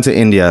Indo-Europeans who went into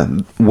India,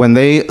 when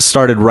they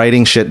started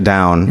writing shit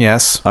down,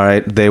 yes, all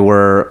right, they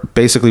were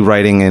basically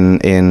writing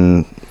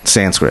in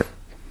Sanskrit.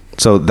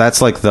 So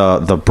that's like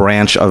the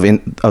branch of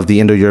the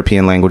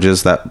Indo-European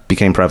languages that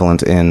became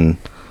prevalent in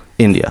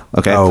India.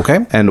 Okay. Oh,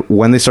 okay. And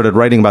when they started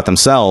writing about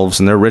themselves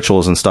and their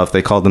rituals and stuff,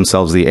 they called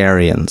themselves the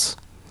Aryans.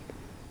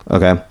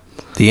 Okay.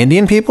 The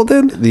Indian people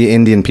did? The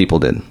Indian people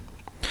did.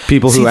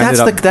 People who ended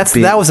up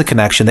that was the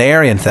connection, the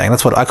Aryan thing.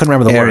 That's what I couldn't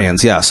remember the word.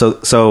 Aryans, yeah.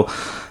 So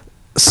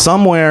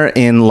somewhere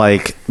in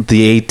like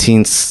the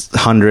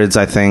 1800s,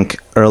 I think,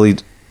 early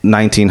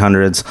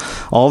 1900s,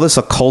 all this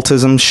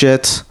occultism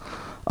shit.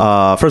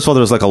 First of all,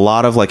 there was like a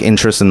lot of like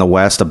interest in the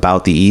West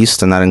about the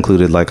East, and that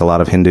included like a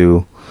lot of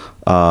Hindu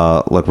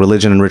like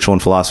religion and ritual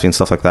and philosophy and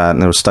stuff like that.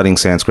 And they were studying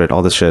Sanskrit,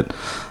 all this shit.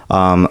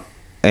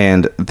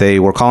 And they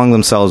were calling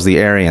themselves the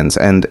Aryans.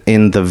 And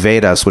in the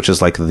Vedas, which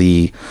is like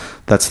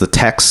that's the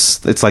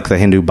text, it's like the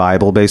Hindu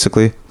Bible,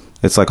 basically.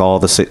 It's like all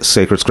the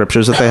sacred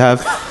scriptures that they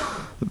have.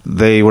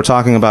 They were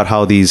talking about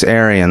how these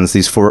Aryans,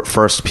 these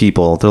first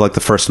people, they're like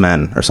the first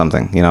men or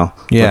something, you know?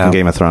 Yeah. Like in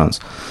Game of Thrones.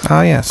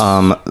 Oh, yes.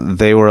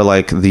 They were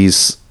like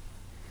these...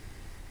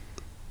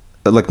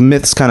 Like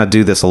myths kind of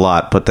do this a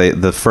lot, but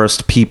the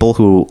first people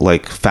who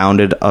like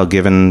founded a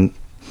given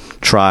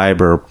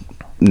tribe or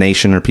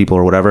nation or people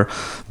or whatever,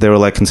 they were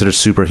like considered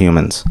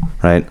superhumans,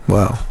 right?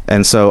 Wow.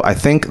 And so I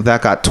think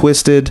that got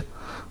twisted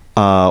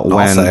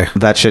when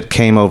that shit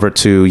came over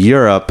to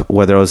Europe,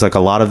 where there was like a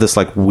lot of this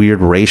like weird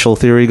racial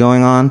theory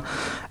going on,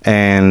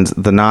 and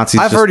the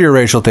Nazis. I've heard your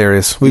racial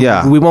theories.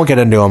 We won't get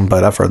into them,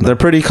 but I've heard them. They're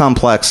pretty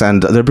complex,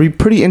 and they're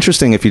pretty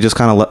interesting if you just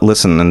kind of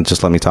listen and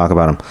just let me talk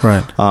about them.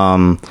 Right.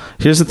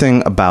 Here's the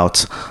thing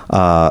about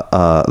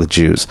the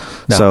Jews.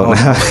 No. So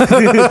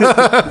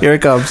here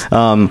it comes.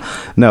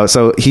 No,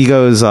 so he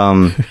goes.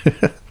 I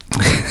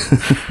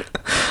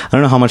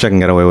don't know how much I can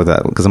get away with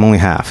that because I'm only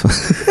half.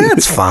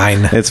 It's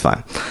fine. It's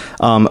fine.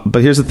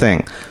 But here's the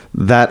thing: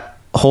 that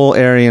whole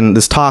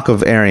this talk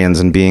of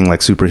Aryans and being like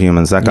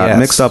superhumans, that got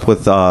mixed up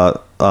with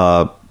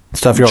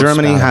stuff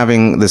Germany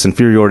having this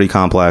inferiority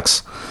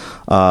complex,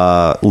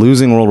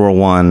 losing World War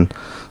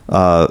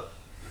I.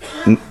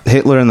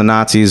 Hitler and the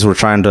Nazis were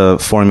trying to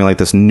formulate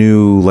this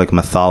new like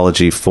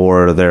mythology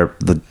for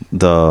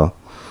the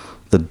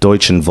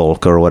Deutschen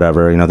Volk or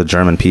whatever, you know, the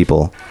German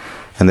people,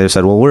 and they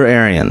said, well, we're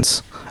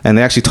Aryans, and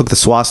they actually took the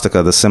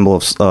swastika, the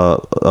symbol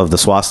of the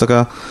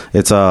swastika.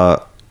 It's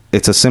a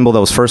symbol that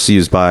was first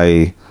used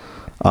by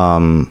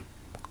like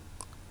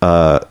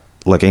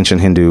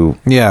ancient Hindu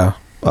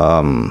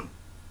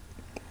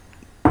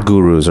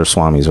gurus or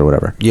swamis or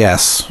whatever.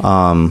 Yes.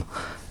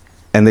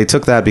 And they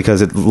took that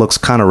because it looks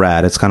kind of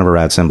rad. It's kind of a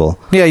rad symbol.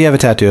 Yeah, you have a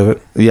tattoo of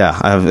it. Yeah,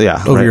 I have.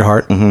 Yeah, over your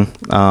heart.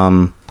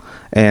 Mm-hmm.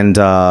 And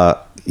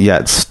yeah,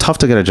 it's tough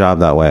to get a job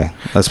that way,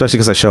 especially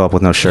because I show up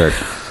with no shirt.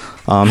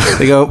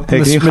 They go,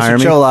 hey, can you hire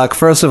me? Mr. Cholock,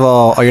 first of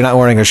all, you're not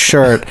wearing a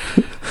shirt,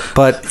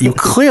 but you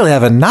clearly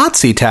have a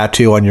Nazi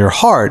tattoo on your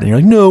heart. And you're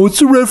like, no,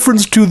 it's a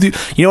reference to the...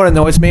 You know what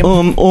annoys me?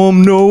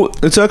 No,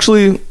 it's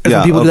actually...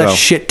 Yeah, people do that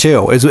shit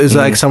too. It's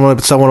like someone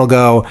will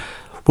go,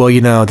 well,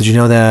 you know, did you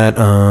know that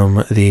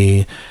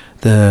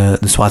the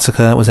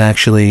swastika was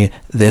actually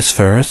this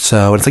first?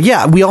 So it's like,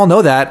 yeah, we all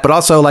know that, but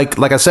also like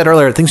I said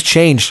earlier, things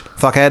change,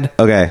 fuckhead.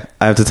 Okay,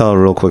 I have to tell a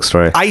real quick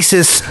story.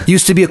 ISIS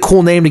used to be a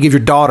cool name to give your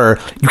daughter.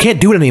 You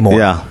can't do it anymore.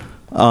 Yeah.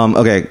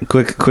 Okay,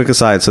 quick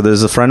aside. So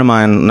there's a friend of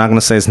mine, I'm not going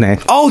to say his name.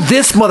 Oh,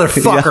 this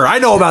motherfucker. Yeah. I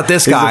know about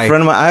this guy. He's a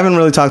friend of mine. I haven't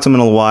really talked to him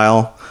in a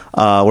while.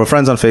 We're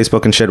friends on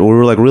Facebook and shit. We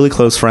were like really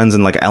close friends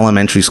in like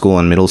elementary school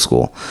and middle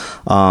school.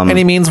 And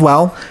he means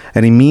well.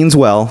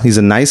 He's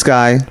a nice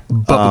guy.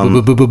 But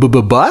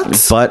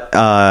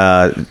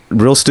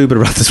real stupid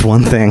about this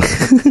one thing.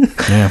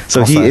 Yeah.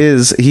 So he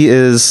is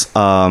his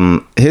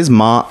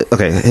mom.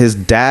 Okay, his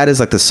dad is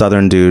like the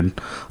Southern dude.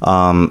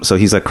 So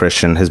he's like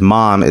Christian. His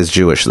mom is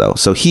Jewish though.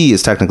 So he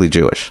is technically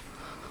Jewish.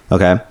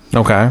 Okay.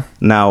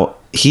 Now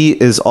he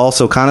is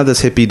also kind of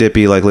this hippy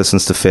dippy, like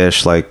listens to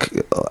Fish, like,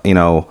 you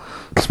know,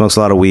 smokes a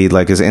lot of weed,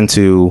 like is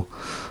into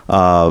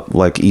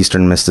like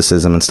Eastern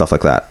mysticism and stuff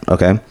like that.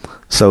 Okay.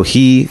 So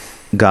he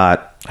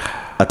got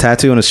a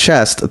tattoo on his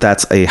chest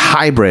that's a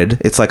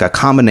hybrid. It's like a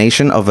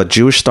combination of a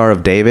Jewish Star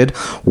of David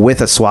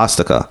with a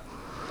swastika.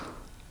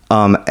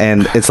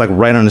 And it's like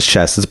right on his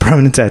chest. It's a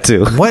permanent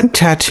tattoo. What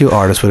tattoo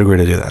artist would agree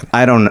to do that?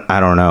 I don't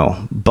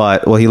know.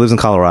 But well, he lives in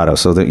Colorado,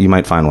 so that you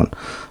might find one.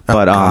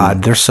 But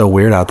God, they're so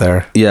weird out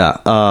there. Yeah.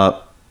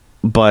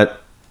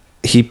 But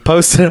he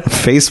posted it on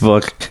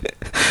Facebook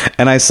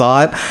and I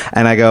saw it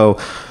and I go,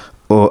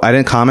 oh, I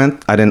didn't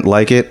comment. I didn't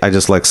like it. I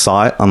just like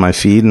saw it on my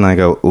feed and I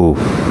go, ooh,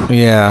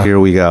 yeah, here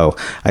we go.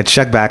 I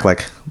checked back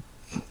like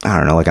I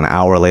don't know, like an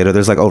hour later,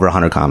 there's like over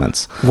 100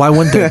 comments. Why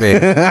wouldn't there be?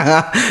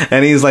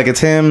 And he's like, it's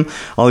him.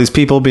 All these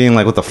people being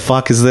like, what the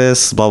fuck is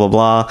this? Blah,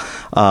 blah,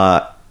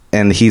 blah.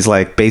 And he's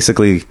like,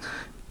 basically,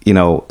 you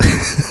know,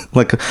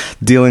 like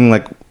dealing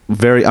like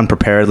very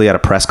unpreparedly at a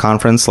press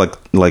conference,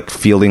 like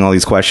fielding all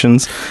these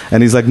questions.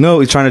 And he's like, no,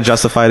 he's trying to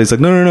justify it. He's like,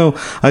 no,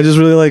 I just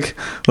really like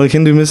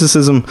Hindu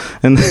mysticism,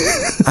 and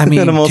I mean,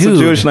 and I'm also dude.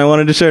 Jewish, and I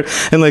wanted to share it.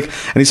 And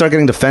he started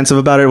getting defensive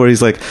about it, where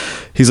he's like,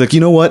 you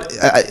know what,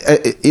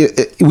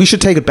 we should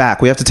take it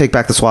back. We have to take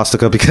back the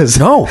swastika because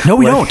No,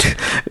 we don't.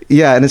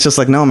 Yeah, and it's just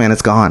like, no, man,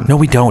 it's gone. No,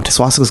 we don't. The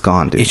swastika's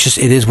gone, dude. It's just,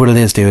 it is what it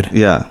is, dude.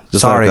 Yeah,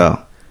 just Sorry. let it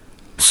go.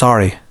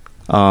 Sorry.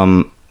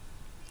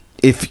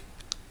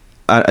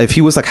 If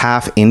he was like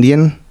half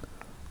Indian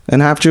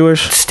and half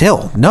Jewish,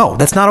 Still, no,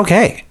 that's not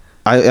okay.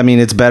 I mean,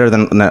 it's better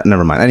than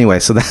never mind. Anyway,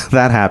 so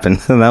that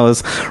happened, and that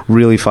was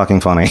really fucking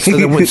funny.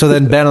 So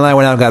then Ben and I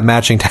went out and got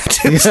matching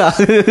tattoos. Yeah.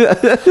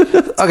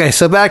 Okay,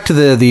 so back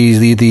to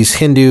these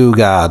Hindu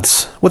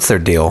gods. What's their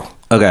deal?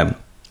 Okay,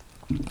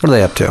 What are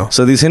they up to?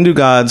 so these Hindu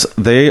gods,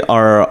 they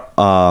are.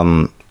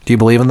 Do you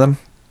believe in them?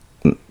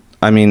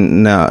 I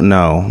mean, no,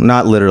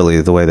 not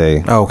literally the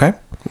way Oh, okay.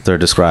 they're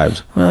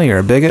described. Well, you're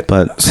a bigot.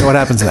 But- so what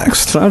happens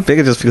next? It's not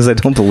big just because I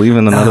don't believe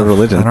in another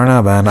religion. I don't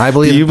know, man.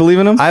 Do you believe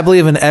in them? I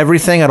believe in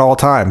everything at all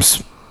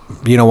times.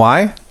 You know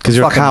why? 'Cause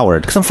you're a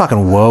coward. Because I'm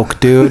fucking woke,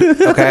 dude.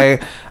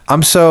 Okay,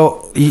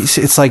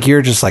 it's like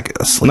you're just like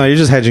asleep. No, you're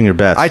just hedging your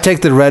bets. I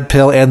take the red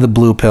pill and the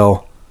blue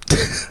pill.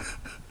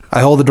 I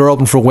hold the door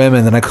open for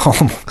women, and I call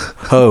them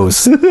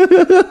hoes.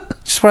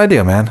 Just what I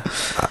do, man.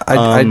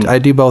 I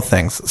do both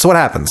things. So what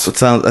happens?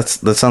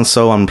 that sounds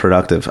so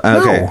unproductive.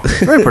 Okay, No,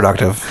 very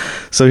productive.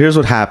 so here's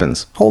what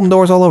happens. Holding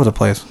doors all over the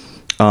place.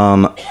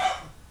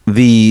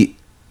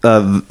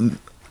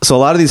 So a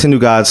lot of these Hindu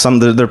gods,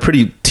 they're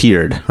pretty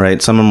tiered,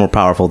 right? Some are more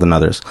powerful than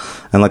others,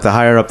 and like the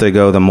higher up they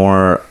go, the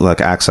more like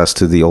access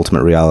to the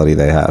ultimate reality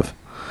they have.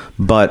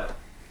 But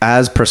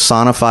as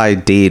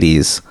personified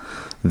deities,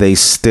 they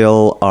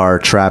still are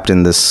trapped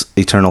in this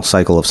eternal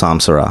cycle of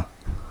samsara.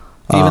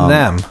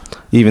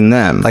 Even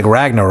them, Like like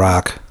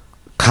Ragnarok.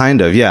 kind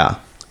of, yeah.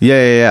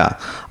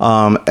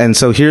 And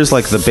so here's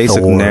like the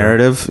basic Thor.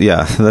 narrative.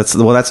 Yeah, that's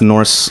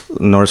Norse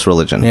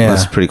religion. Yeah,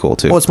 That's pretty cool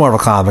too. Well, it's more of a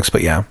comics,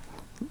 but yeah.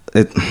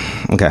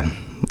 Okay,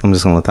 I'm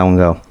just gonna let that one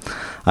go.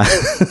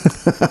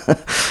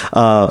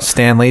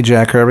 Stan Lee,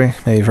 Jack Kirby.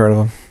 Maybe you've heard of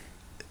him.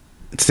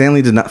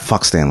 Stanley did not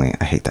fuck Stanley.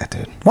 I hate that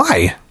dude.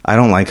 Why? I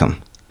don't like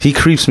him. He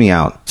creeps me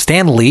out.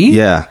 Stan Lee?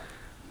 Yeah,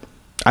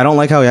 I don't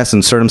like how he has to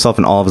insert himself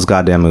in all of his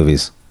goddamn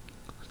movies.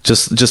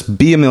 Just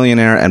be a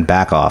millionaire and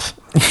back off.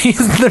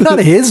 They're not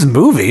his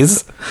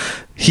movies.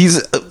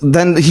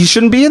 Then he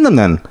shouldn't be in them.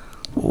 Then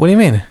What do you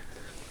mean?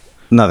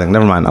 nothing.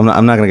 Never mind.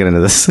 I'm not gonna get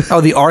into this.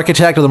 Oh, the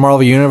architect of the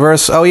Marvel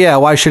Universe? Oh, yeah.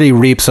 Why should he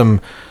reap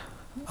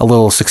a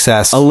little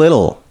success? A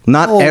little.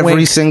 Not Oh, every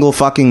wink. single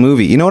fucking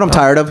movie. You know what I'm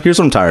tired of? Here's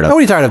what I'm tired of. What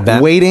are you tired of,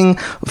 Ben? Waiting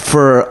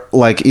for,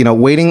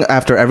 waiting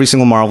after every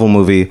single Marvel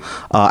movie,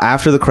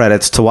 after the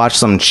credits, to watch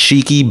some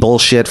cheeky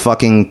bullshit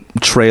fucking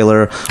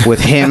trailer with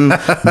him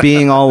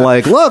being all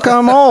like, look,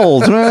 I'm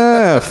old.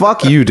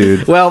 Fuck you,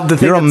 dude. Well, the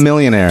thing you're a that's-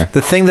 millionaire.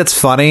 The thing that's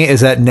funny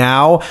is that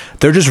now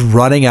they're just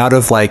running out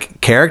of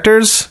like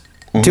characters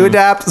to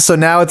adapt. So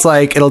now it's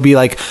like it'll be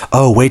like,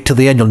 oh, wait till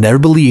the end, you'll never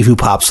believe who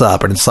pops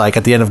up. And it's like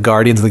at the end of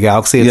Guardians of the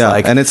Galaxy, it's Yeah,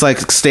 like and it's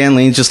like Stan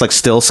Lee's just like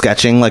still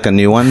sketching like a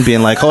new one,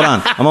 being like, hold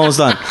on, I'm almost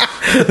done.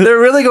 they're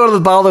really going to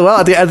the bottom of the well.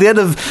 At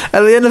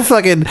the end of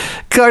fucking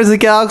Guardians of the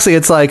Galaxy,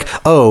 it's like,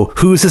 oh,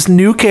 who's this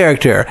new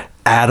character?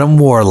 Adam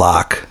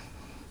Warlock.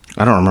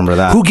 I don't remember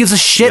that. Who gives a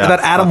shit Yeah,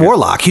 about Adam fuck it.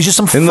 Warlock? He's just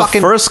some In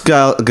fucking. the first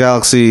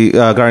Galaxy,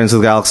 Guardians of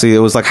the Galaxy, it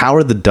was like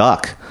Howard the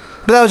Duck.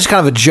 But that was just kind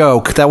of a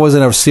joke. That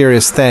wasn't a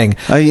serious thing.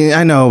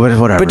 I know, but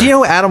whatever. But do you know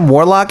who Adam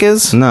Warlock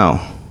is?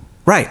 No.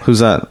 Right. Who's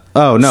that?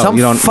 Oh, no. Some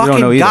you don't fucking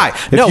know either. guy.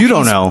 If you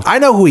don't know. I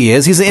know who he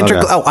is. He's an Okay.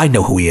 Oh, I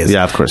know who he is.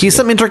 Yeah, of course He's you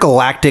some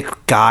intergalactic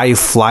guy who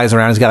flies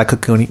around. He's got a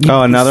cocoon.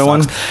 Oh, another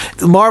one?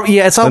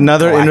 Yeah, it's all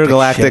Another galactic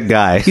intergalactic shit.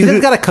 guy. He's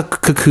got a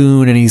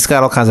cocoon and he's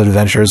got all kinds of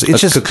adventures. It's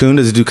just Cocoon?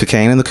 Does he do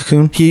cocaine in the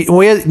cocoon?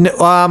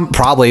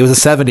 probably it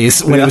was the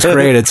 70s when it was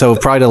created, so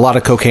probably did a lot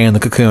of cocaine in the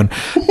cocoon.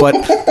 But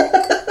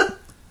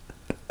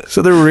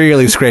so they're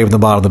really scraping the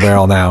bottom of the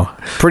barrel now.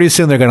 Pretty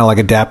soon they're gonna like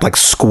adapt like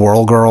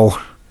Squirrel Girl,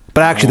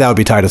 but actually that would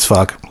be tight as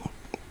fuck.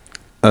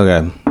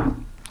 Okay.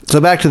 So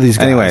back to these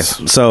guys.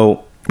 Anyways,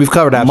 so We've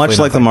covered absolutely much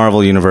like the nothing.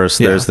 Marvel universe,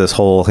 Yeah. there's this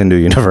whole Hindu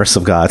universe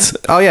of gods.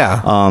 Oh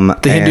yeah,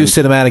 the Hindu and-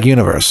 cinematic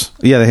universe.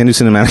 Yeah, the Hindu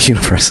cinematic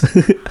universe.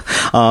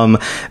 Let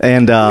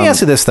me ask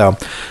you this though.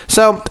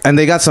 So and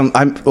they got some.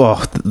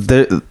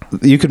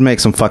 You could make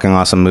some fucking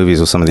awesome movies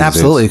with some of these.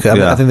 absolutely, dudes.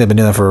 I think they've been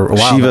doing that for a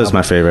while. Shiva is now.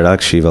 my favorite. I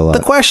like Shiva a lot.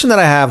 The question that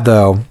I have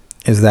though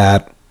is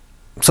that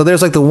so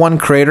there's like the one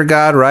creator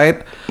god,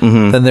 right?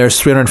 Mm-hmm. Then there's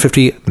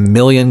 350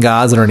 million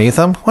gods underneath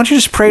them. Why don't you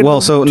just pray? Well,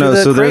 to so no,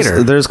 the so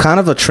creator? there's kind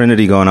of a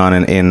trinity going on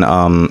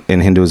in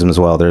Hinduism as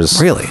well.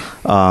 There's Really? Is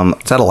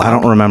that allowed? I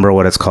don't remember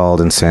what it's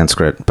called in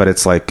Sanskrit, but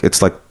it's like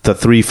the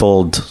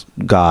threefold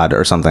god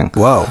or something.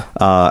 Whoa.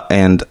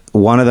 And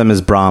one of them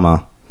is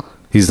Brahma.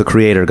 He's the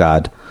creator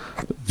god.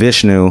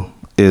 Vishnu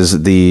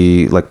is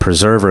the like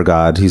preserver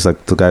god. He's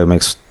like the guy who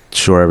makes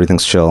sure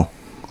everything's chill.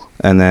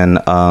 And then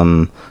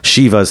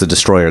Shiva is the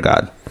destroyer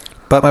god.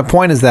 But my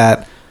point is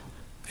that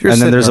if you're And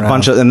then sitting there's a around-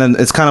 bunch of, and then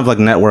it's kind of like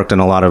networked in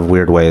a lot of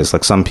weird ways.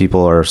 Like some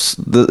people are,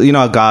 you know,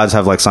 how gods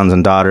have like sons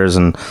and daughters,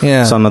 and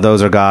Yeah. some of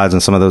those are gods,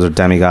 and some of those are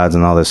demigods,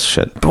 and all this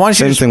shit. But why don't you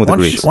Same just, thing with the why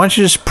don't you- Greeks. Why don't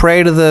you just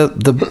pray to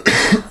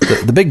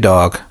the big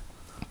dog?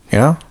 You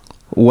know?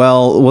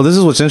 Well, this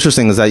is what's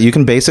interesting is that you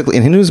can basically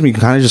in Hinduism you can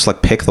kind of just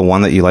like pick the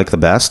one that you like the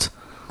best,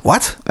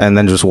 What? and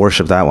then just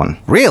worship that one.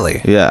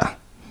 Really? Yeah.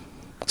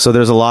 So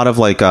there's a lot of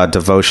like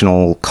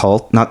devotional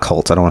not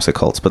cults. I don't want to say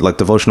cults, but like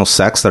devotional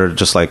sects that are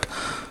just like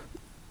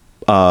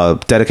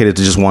dedicated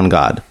to just one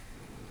god.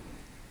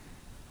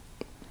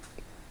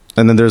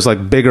 And then there's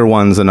like bigger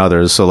ones than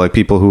others. So like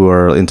people who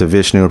are into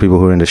Vishnu or people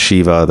who are into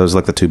Shiva, those are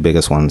like the two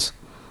biggest ones.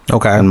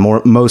 Okay. And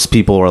most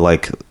people are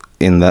like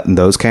in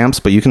those camps,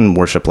 but you can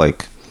worship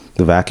like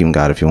the vacuum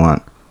god if you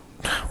want.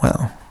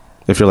 Well,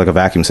 If you're like a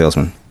vacuum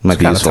salesman, it might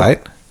be kind of useful.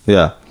 tight.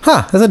 Yeah.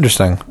 Huh? That's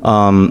interesting.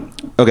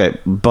 Okay,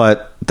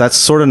 but that's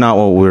sort of not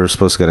what we were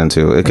supposed to get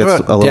into. It gets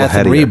What a about little death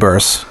headier. and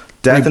rebirth.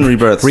 Death and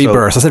rebirth. So-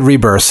 Rebirth. I said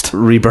rebirth.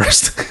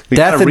 Rebirth. You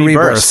Death gotta and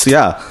rebirth. rebirth.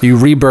 Yeah. You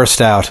rebirth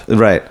out.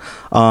 Right.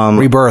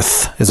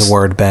 Rebirth is a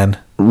word, Ben.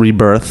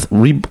 Rebirth.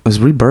 Is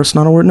rebirth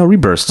not a word? No,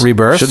 rebirth.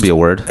 Rebirth should be a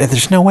word.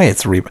 There's no way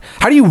it's rebirth.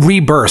 How do you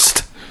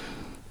rebirth?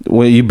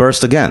 Well, you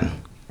burst again.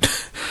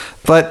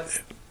 But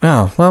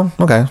oh well,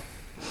 okay,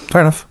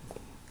 fair enough.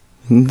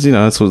 You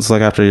know, it's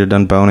like after you're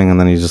done boning, and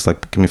then you just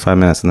like give me 5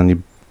 minutes, and then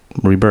you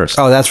reburst.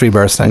 Oh, that's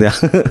rebirthing.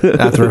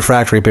 Yeah. After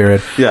refractory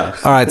period. Yeah.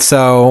 All right.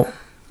 So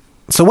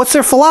what's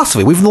their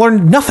philosophy? We've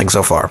learned nothing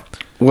so far.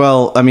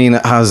 Well, I mean,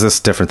 how is this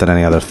different than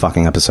any other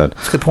fucking episode?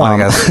 That's a good point, I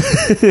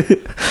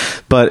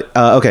guess. But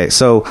okay,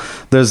 so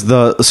there's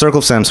the circle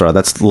of samsara.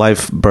 That's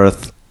life,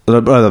 birth,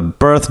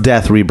 birth,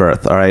 death,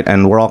 rebirth. All right,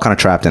 and we're all kind of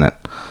trapped in it.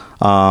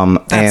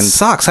 That And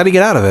sucks. How do you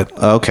get out of it?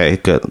 okay,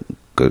 good,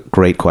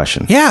 great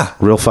question. Yeah.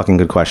 real fucking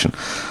good question.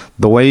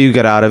 The way you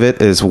get out of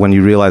it is when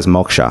you realize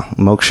moksha.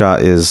 Moksha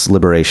is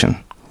liberation.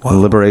 Whoa.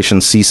 And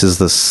liberation ceases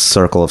the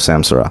circle of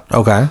samsara.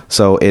 Okay.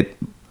 So it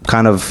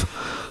kind of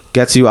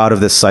gets you out of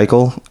this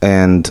cycle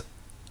and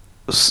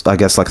I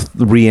guess like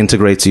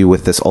reintegrates you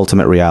with this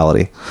ultimate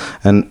reality.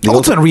 And the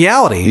Ultimate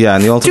reality. Yeah,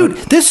 and the ultimate- Dude,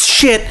 this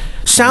shit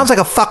sounds like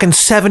a fucking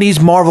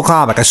 70s Marvel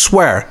comic. I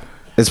swear.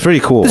 it's pretty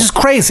cool. This is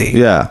crazy.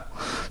 Yeah.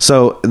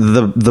 So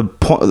the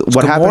point,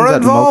 what happens Gamora at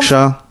involved?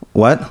 moksha?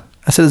 What?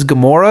 I said, is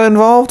Gamora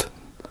involved?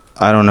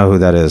 I don't know who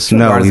that is.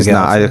 No, Guardians he's of the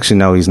not. I Galaxy. actually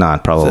know he's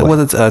not. Probably. Well,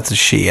 it's a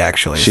she,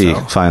 actually. She. So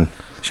Fine.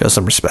 show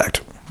some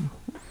respect.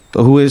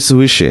 Who is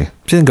she?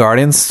 She's in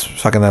Guardians,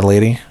 fucking that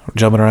lady,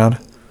 jumping around.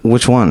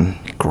 Which one?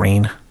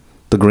 Green.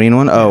 The green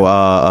one?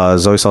 Oh,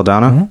 Zoe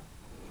Saldana?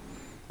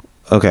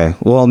 Mm-hmm. Okay.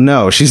 Well,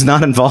 no, she's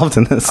not involved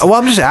in this. Oh,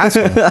 well, I'm just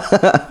asking.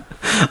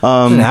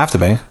 Didn't have to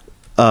be.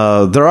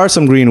 There are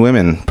some green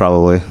women,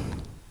 probably.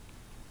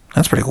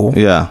 That's pretty cool.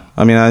 Yeah.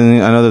 I mean, I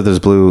know that there's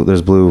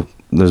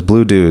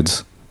blue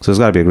dudes. So there's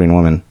got to be a green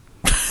woman.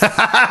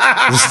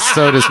 This is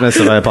so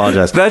dismissive. I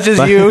apologize. That's just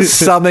But- you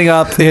summing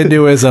up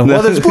Hinduism.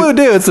 Well, there's blue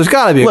dudes. There's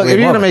got to be a Look, if green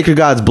you're going to woman. make your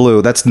gods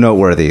blue, that's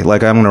noteworthy.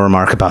 Like, I'm going to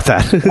remark about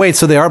that. Wait,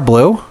 so they are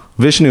blue?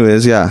 Vishnu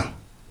is, yeah.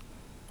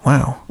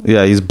 Wow.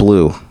 Yeah, he's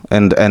blue.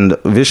 And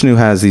Vishnu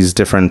has these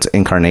different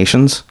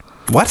incarnations.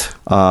 What?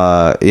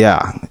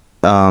 Yeah.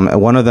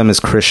 One of them is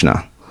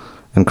Krishna.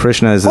 And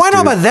Krishna is this Oh, I know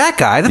dude- about that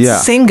guy. That's Yeah. the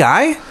same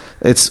guy?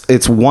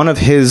 It's one of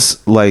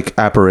his like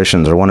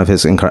apparitions or one of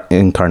his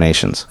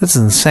incarnations. That's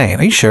insane.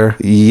 Are you sure?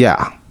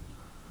 Yeah.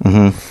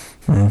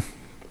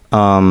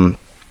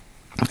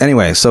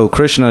 Anyway, so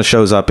Krishna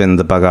shows up in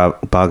the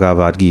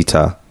Bhagavad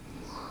Gita.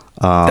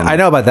 I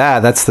know about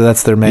that.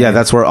 That's their main. Yeah,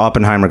 that's where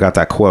Oppenheimer got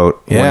that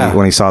quote Yeah.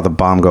 when he saw the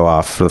bomb go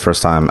off for the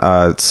first time.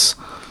 It's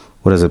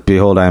what is it?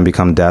 Behold, I am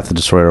become death, the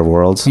destroyer of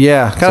worlds.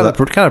 yeah. So Kind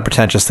of a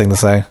pretentious thing to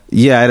say.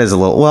 Yeah, it is a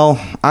little. Well,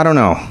 I don't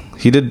know.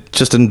 He did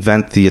just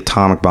invent the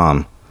atomic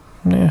bomb,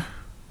 Yeah.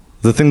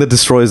 the thing that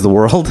destroys the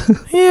world.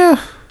 Yeah.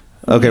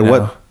 Okay, You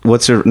know.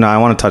 what's your? No, I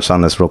want to touch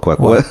on this real quick.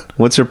 What?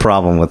 What's your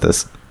problem with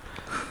this?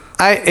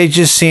 It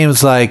just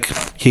seems like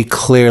he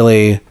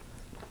clearly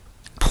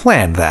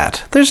planned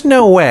that. There's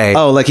no way.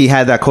 Oh, like he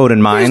had that quote in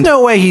There's mind.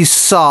 no way he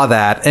saw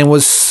that and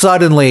was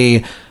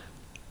suddenly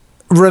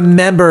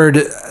remembered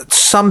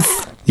some.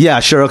 Yeah,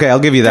 sure. Okay, I'll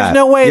give you that. There's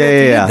no way Yeah, that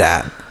yeah, he yeah.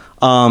 did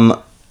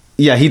that.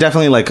 Yeah, he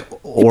definitely like He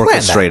planned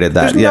orchestrated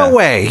that. There's yeah. no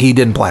way he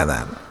didn't plan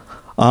that.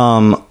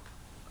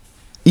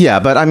 Yeah,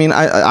 but I mean,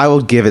 I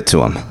will give it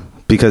to him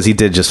because he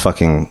did just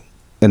fucking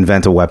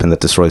invent a weapon that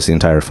destroys the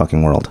entire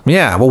fucking world.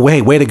 Yeah. Well,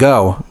 way to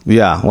go.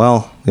 Yeah.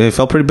 Well, he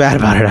felt pretty bad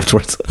about it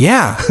afterwards.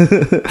 Yeah.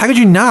 How could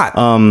you not?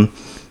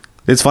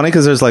 It's funny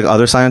because there's like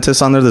other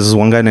scientists on there. There's this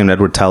one guy named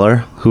Edward Teller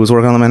who was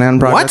working on the Manhattan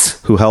Project. What?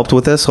 Who helped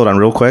with this. Hold on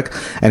real quick.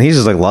 And he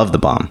just like loved the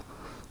bomb.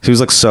 He was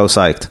like so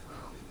psyched.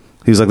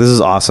 He was like, this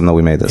is awesome that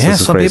we made this. Yeah.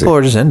 This is Some crazy. people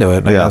are just into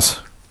it. I Yeah. guess.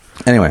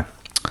 Anyway.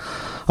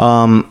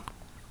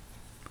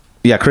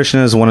 Yeah,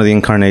 Krishna is one of the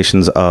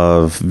incarnations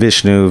of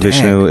Vishnu.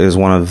 Vishnu is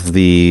one of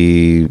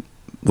the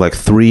like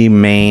 3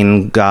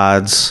 main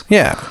gods.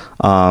 Yeah.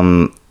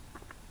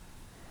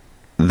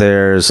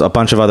 There's a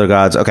bunch of other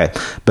gods. Okay,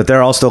 but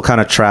they're all still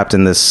kind of trapped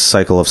in this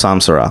cycle of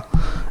samsara.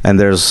 And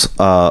there's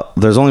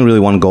only really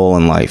one goal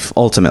in life,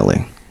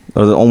 ultimately,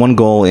 or the one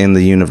goal in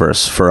the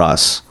universe for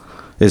us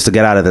is to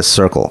get out of this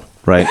circle,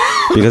 right?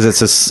 Because it's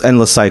this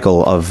endless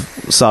cycle of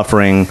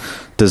suffering,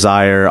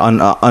 desire,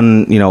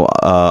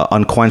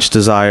 unquenched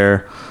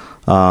desire.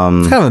 It's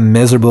kind of a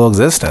miserable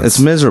existence. It's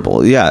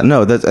miserable. Yeah,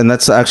 no,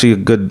 that's actually a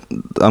good.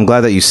 I'm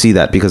glad that you see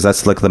that, because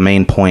that's like the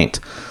main point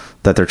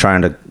that they're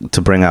trying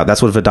to bring out.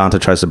 That's what Vedanta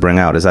tries to bring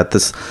out, is that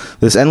this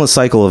endless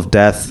cycle of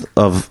death,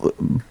 of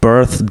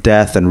birth,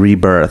 death, and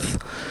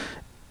rebirth,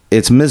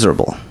 it's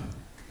miserable.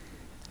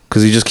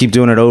 Because you just keep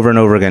doing it over and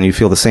over again. You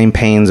feel the same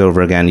pains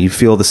over again. You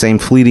feel the same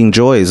fleeting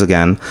joys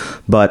again.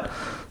 But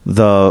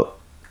the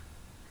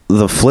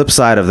flip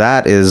side of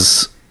that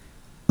is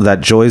that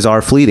joys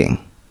are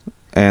fleeting.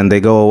 And they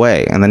go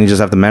away. And then you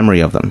just have the memory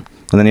of them.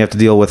 And then you have to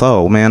deal with,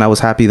 oh, man, I was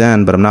happy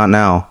then, but I'm not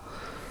now.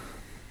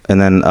 And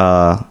then...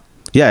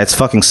 yeah, it's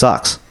fucking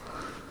sucks.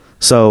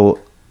 So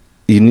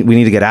we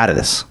need to get out of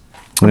this.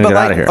 We need to get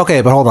out of here.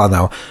 Okay, but hold on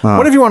though.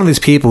 What if you're one of these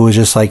people who's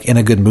just like in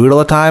a good mood all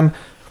the time,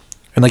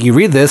 and like you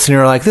read this and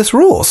you're like, this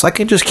rules. I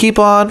can just keep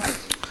on.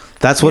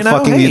 That's what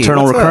fucking the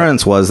eternal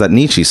recurrence was that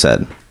Nietzsche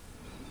said.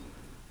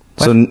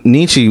 What? So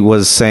Nietzsche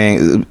was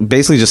saying,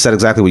 basically just said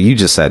exactly what you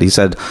just said. He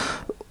said,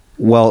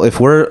 well,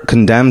 if we're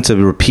condemned to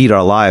repeat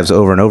our lives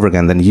over and over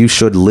again, then you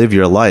should live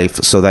your life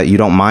so that you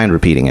don't mind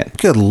repeating it.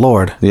 Good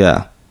Lord.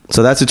 Yeah.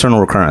 So that's eternal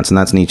recurrence, and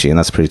that's Nietzsche, and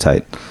that's pretty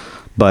tight.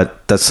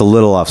 But that's a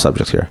little off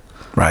subject here.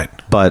 Right.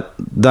 But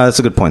that's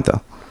a good point, though.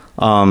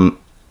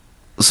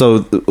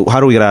 So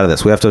how do we get out of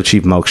this? We have to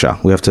achieve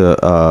moksha. We have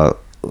to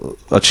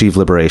achieve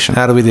liberation.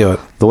 How do we do it?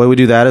 The way we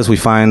do that is we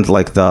find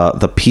like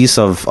the piece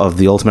of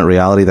the ultimate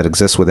reality that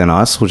exists within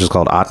us, which is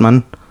called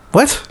Atman.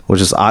 What? Which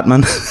is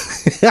Atman.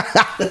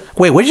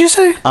 Wait, what did you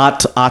say?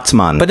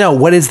 Atman. But no,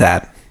 what is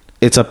that?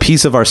 It's a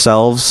piece of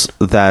ourselves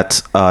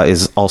that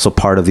is also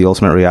part of the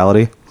ultimate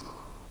reality.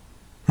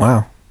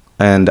 Wow.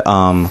 And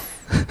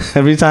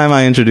every time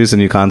I introduce a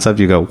new concept,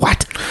 you go,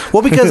 what?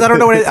 Well, because I don't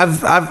know what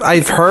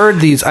I've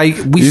heard these.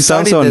 You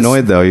sound so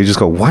annoyed though. You just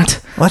go,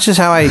 what? That's just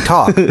how I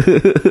talk.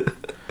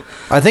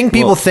 I think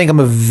people think I'm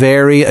a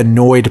very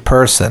annoyed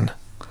person.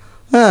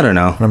 I don't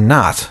know. I'm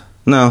not.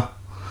 No.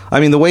 I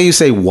mean, the way you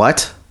say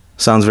what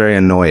sounds very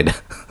annoyed.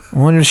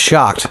 I'm just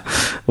shocked.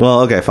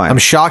 Well, okay, fine. I'm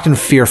shocked and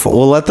fearful.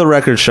 Well, let the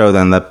record show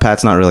then that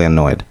Pat's not really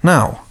annoyed.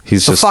 No.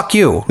 He's so just fuck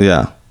you.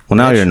 Yeah. Well,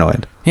 now you're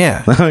annoyed.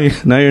 Yeah.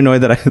 Now you're annoyed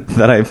that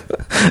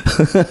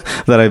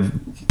I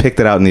picked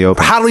it out in the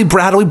open. How do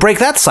we break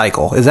that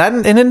cycle? Is that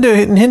in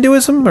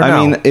Hinduism? Or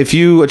I mean, if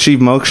you achieve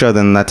moksha,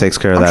 then that takes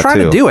care of that too. I'm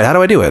trying to do it. How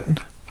do I do it?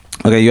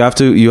 Okay, you have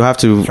to.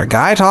 Is there a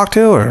guy I talk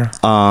to, or?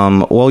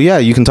 Well, yeah,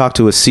 you can talk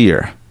to a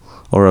seer,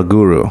 or a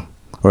guru,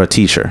 or a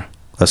teacher,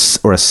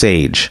 or a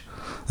sage,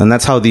 and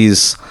that's how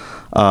these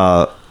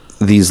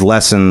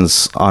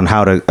lessons on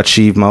how to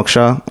achieve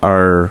moksha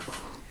are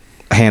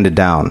handed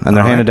down, and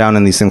they're handed down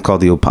in these things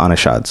called the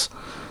Upanishads.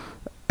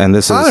 And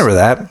this I remember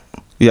that.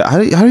 Yeah,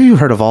 how have you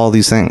heard of all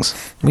these things?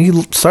 We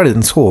started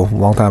in school a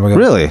long time ago.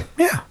 Really?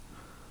 Yeah.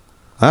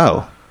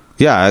 Oh,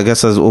 yeah. I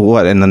guess that's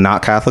what, in the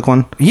not Catholic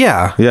one.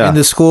 Yeah. Yeah. In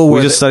the school where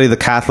we just study the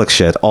Catholic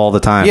shit all the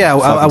time. Yeah,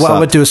 I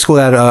went to a school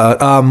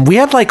that we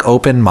had like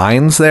open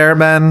minds there,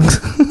 man.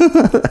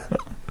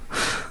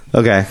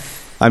 Okay.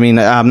 I mean,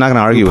 I'm not going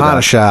to argue with that.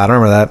 Upanishad. I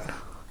remember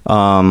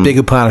that. Big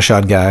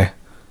Upanishad guy.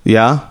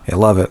 Yeah? I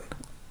love it.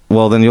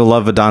 Well, then you'll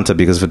love Vedanta,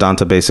 because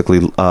Vedanta basically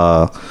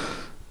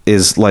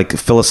is like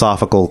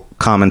philosophical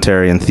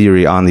commentary and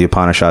theory on the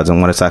Upanishads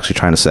and what it's actually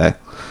trying to say.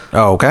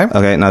 Oh, okay.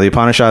 Okay, now the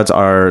Upanishads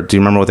are... Do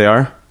you remember what they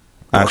are?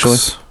 Actually?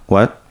 Books.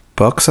 What?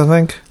 Books, I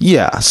think?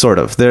 Yeah, sort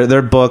of.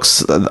 They're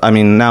books. I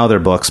mean, now they're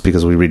books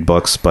because we read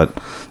books, but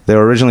they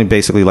were originally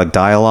basically like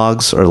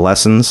dialogues or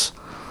lessons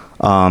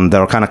that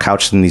were kind of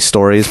couched in these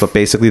stories, but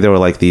basically they were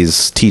like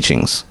these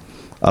teachings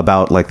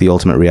about like the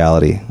ultimate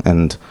reality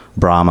and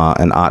Brahma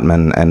and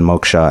Atman and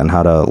moksha and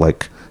how to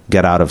like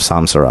get out of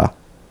samsara.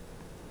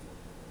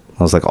 It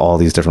was like all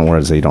these different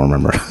words that you don't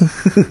remember.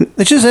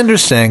 It's just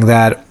interesting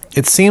that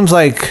it seems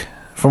like,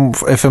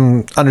 if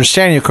I'm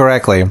understanding you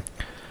correctly,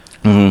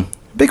 a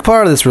big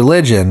part of this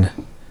religion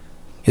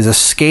is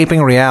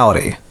escaping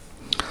reality.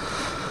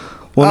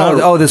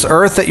 Well, this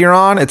earth that you're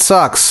on, it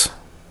sucks.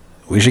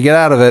 We should get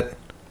out of it.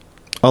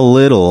 A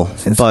little,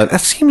 but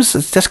that's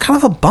kind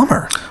of a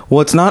bummer. Well,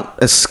 it's not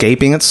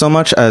escaping it so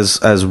much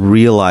as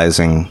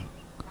realizing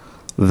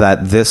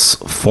that this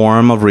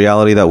form of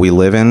reality that we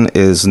live in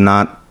is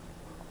not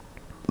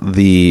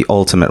the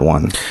ultimate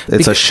one.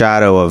 It's a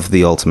shadow of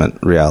the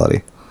ultimate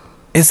reality.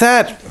 Is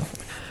that...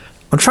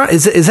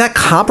 Is that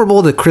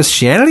comparable to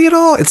Christianity at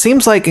all? It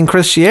seems like in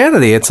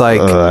Christianity, it's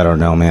like... I don't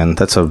know, man.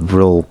 That's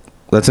an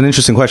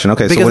interesting question.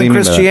 Okay, so what do you mean by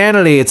that? Because in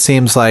Christianity, it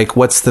seems like,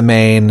 what's the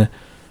main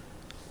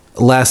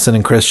lesson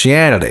in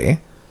Christianity?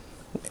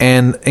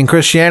 And in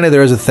Christianity,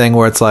 there is a thing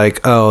where it's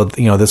like, oh,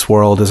 this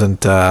world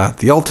isn't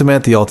the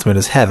ultimate. The ultimate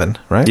is heaven,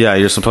 right? Yeah,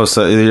 you're supposed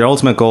to. Your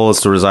ultimate goal is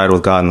to reside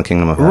with God in the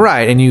kingdom of heaven.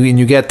 Right, and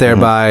you get there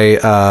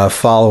by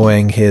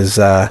following his,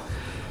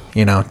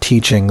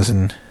 teachings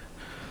and,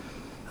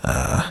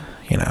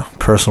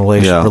 personal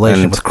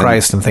relationship with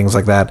Christ and things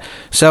like that.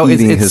 So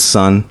Eating his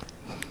son.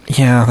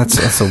 Yeah,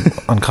 that's an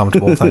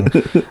uncomfortable thing.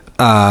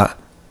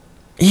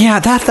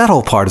 Yeah, that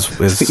whole part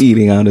is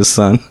Eating out his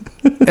son.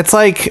 It's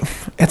like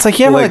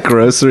you ever like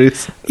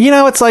groceries.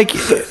 It's like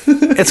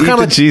it's kind of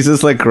like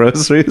Jesus like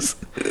groceries.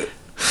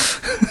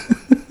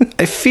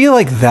 I feel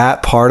like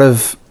that part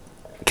of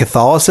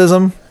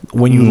Catholicism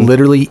when you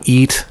literally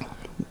eat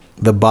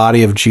the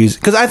body of Jesus,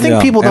 because I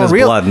think people don't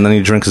realize blood, and then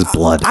he drinks his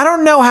blood. I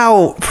don't know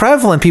how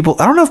prevalent people.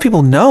 I don't know if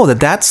people know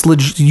that's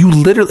you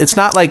literally. It's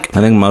not like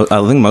I think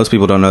most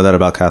people don't know that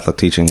about Catholic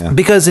teaching. Yeah,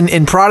 because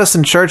in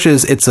Protestant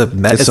churches it's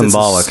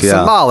symbolic.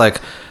 Symbolic,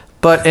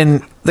 but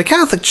in the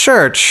Catholic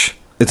Church,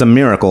 it's a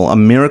miracle. A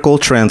miracle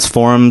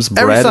transforms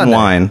bread and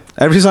wine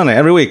every Sunday,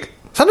 every week.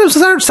 Sometimes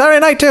Saturday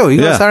night too. You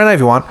can go Saturday night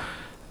if you want.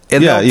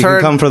 And you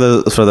can come for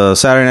the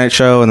Saturday night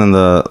show and then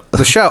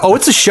the show. Oh,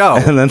 it's a show.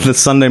 And then the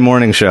Sunday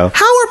morning show.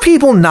 How are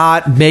people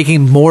not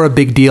making more a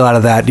big deal out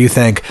of that, do you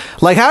think?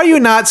 Like, how are you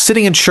not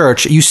sitting in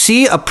church, you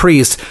see a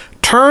priest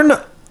turn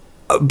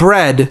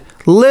bread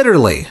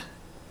literally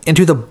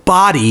into the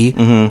body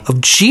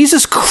of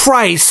Jesus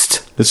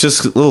Christ? It's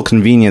just a little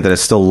convenient that it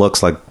still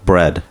looks like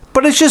bread.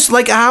 But it's just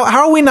like, how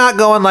are we not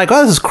going like,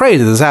 oh, this is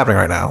crazy, this is happening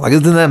right now? Like,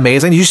 isn't that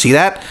amazing? Did you see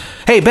that?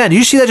 Hey, Ben, did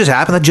you see that just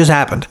happen? That just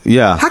happened.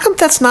 Yeah. How come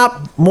that's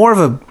not more of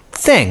a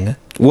thing?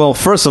 Well,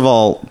 first of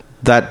all,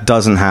 that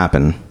doesn't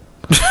happen.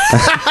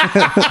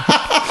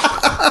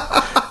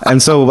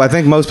 And so I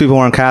think most people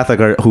who aren't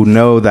Catholic who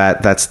know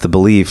that that's the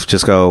belief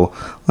just go,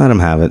 let them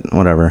have it,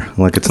 whatever.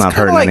 Like, it's not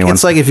hurting anyone.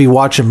 It's like if you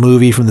watch a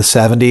movie from the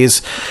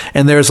 70s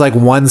and there's like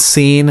one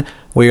scene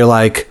where you're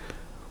like,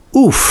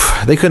 oof,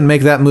 they couldn't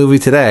make that movie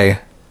today.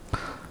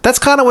 That's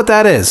kind of what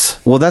that is.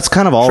 Well, that's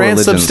kind of all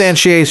religions.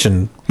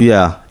 Transubstantiation.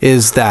 Yeah.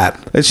 Is that.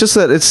 It's just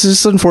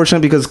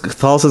unfortunate because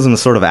Catholicism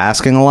is sort of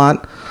asking a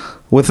lot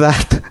with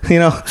that,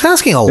 It's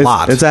asking a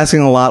lot. It's asking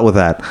a lot with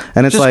that.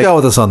 And it's just like, go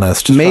with us on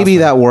this. Maybe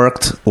that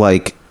worked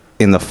like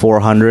in the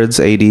 400s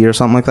AD or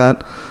something like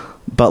that.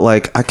 But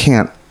like, I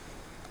can't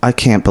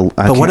believe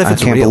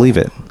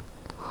it.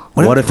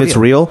 What if it's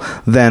real?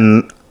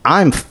 Then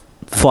I'm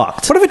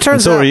fucked. What if it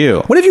turns out? So are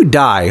you. What if you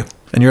die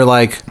and you're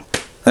like,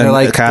 and they're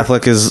like,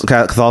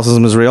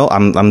 Catholicism is real?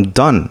 I'm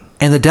done.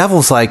 And the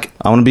devil's like,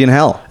 I want to be in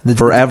hell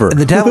forever. And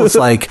the devil's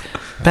like,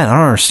 Ben, I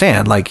don't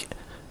understand. Like,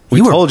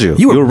 you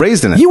were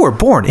raised in it. You were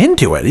born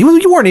into it.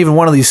 You weren't even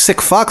one of these sick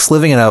fucks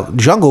living in a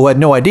jungle who had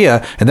no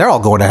idea, and they're all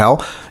going to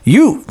hell.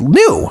 You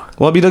knew.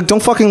 Well, I'd be like,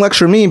 don't fucking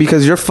lecture me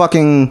because your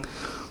fucking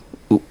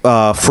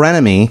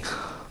frenemy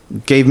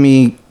gave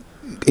me,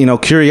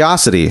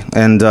 curiosity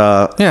and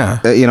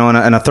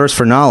and a thirst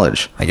for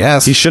knowledge. I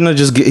guess he shouldn't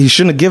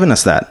have given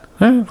us that.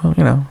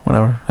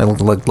 Whatever.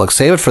 Look,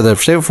 save it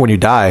for when you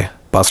die,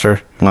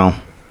 Buster.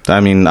 Well, I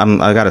mean,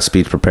 I got a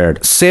speech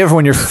prepared. Save it for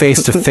when you're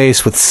face to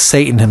face with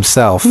Satan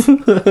himself.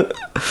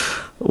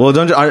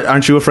 Well,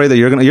 aren't you afraid that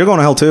you're going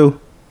to hell too?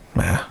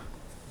 Yeah.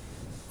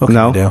 What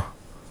can you do?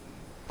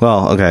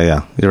 Well, okay,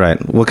 yeah, you're right.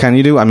 What can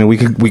you do? I mean, we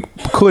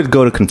could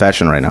go to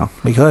confession right now.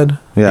 We could.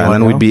 Yeah,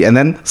 and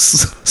then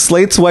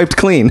slate's wiped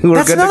clean.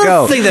 We're good to go. That's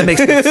another thing that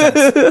makes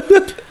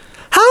sense.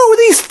 How are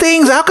these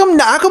things? How come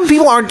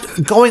people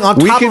aren't going on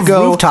top of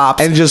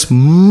rooftops and just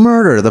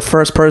murder the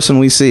first person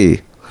we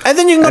see? And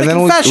then you can go to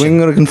confession. We can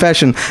go to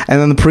confession,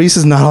 and then the priest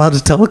is not allowed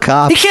to tell a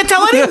cop. He can't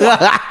tell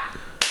anyone.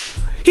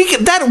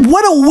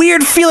 What a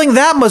weird feeling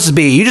that must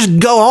be. You just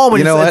go home and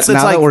you know what?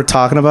 Now that we're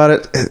talking about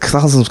it,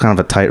 Catholicism's kind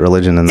of a tight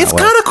religion in that way. It's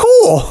kind of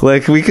cool.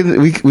 Like we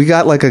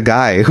got like a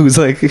guy who's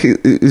like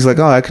he's like,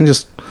 oh, I can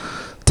just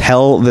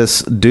tell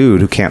this dude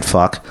who can't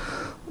fuck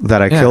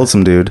that I killed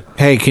some dude.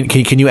 Hey,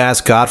 can you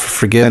ask God for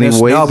forgiveness?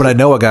 No, but I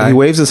know a guy. He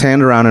waves his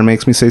hand around and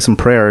makes me say some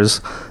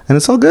prayers, and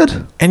it's all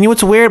good. And you know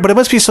what's weird? But it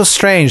must be so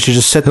strange to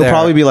just sit there. He'll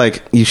probably be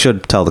like, you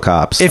should tell the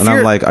cops. And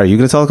I'm like, are you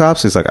going to tell the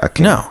cops? He's like, I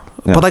can't. No.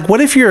 Yeah. But like, what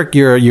if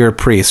you're a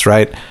priest,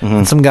 right? Mm-hmm.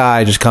 And some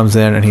guy just comes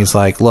in and he's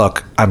like,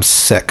 look, I'm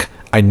sick.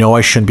 I know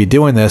I shouldn't be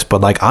doing this,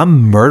 but like,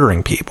 I'm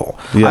murdering people.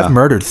 Yeah. I've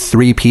murdered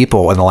 3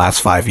 people in the last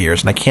 5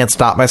 years and I can't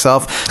stop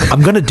myself.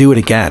 I'm going to do it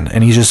again.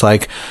 And he's just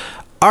like,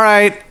 all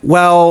right,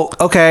 well,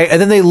 okay. And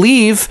then they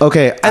leave.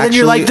 Okay. And then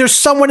you're like, there's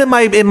someone in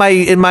my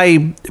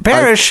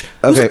parish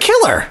who's a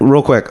killer.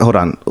 Real quick. Hold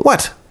on.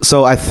 What?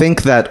 So I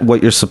think that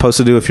what you're supposed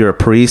to do if you're a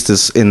priest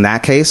is, in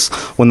that case,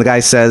 when the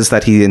guy says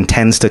that he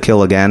intends to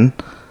kill again,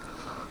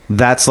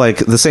 that's like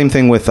the same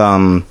thing with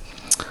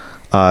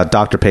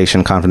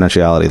doctor-patient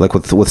confidentiality, like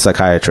with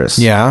psychiatrists.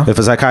 Yeah. If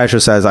a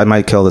psychiatrist says, I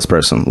might kill this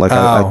person. Like,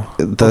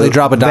 they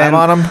drop a dime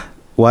on him?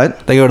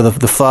 What? They go to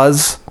the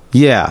fuzz?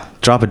 Yeah.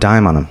 Drop a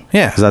dime on him.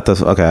 Yeah. Is that the...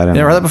 Okay, I didn't know.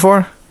 You ever heard that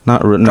before? No.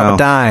 Drop a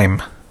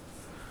dime.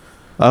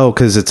 Oh,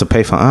 because it's a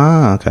payphone.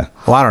 Ah, okay.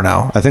 Well, I don't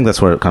know. I think that's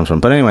where it comes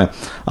from. But anyway,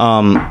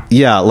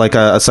 yeah, like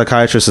a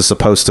psychiatrist is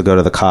supposed to go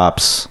to the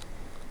cops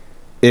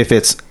if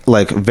it's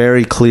like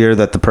very clear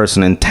that the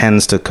person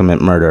intends to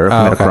commit murder or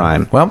commit a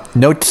crime. Well,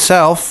 note to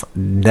self: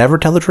 never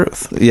tell the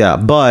truth. Yeah,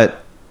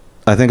 but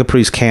I think a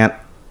priest can't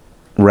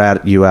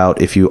rat you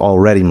out if you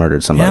already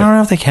murdered somebody. Yeah, I don't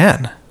know if they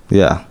can.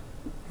 Yeah.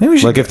 Maybe we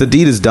should. Like if the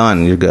deed is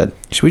done, you're good.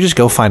 Should we just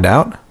go find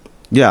out?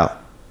 Yeah.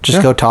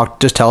 Just go talk.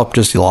 Just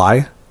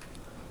lie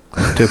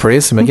to a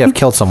priest and be like, yeah, I've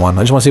killed someone.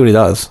 I just want to see what he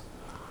does.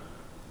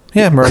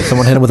 Yeah, murdered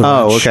someone, hit him with a wrench.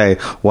 Oh, okay.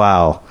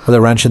 Wow. With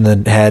a wrench in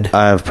the head.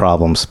 I have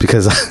problems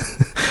because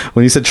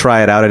when you said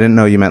try it out, I didn't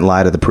know you meant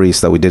lie to the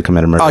priest that we did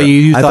commit a murder. Oh,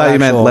 I thought you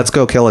meant let's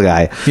go kill a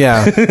guy.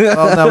 Yeah.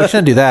 Well, no, we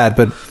shouldn't do that,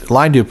 but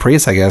lying to a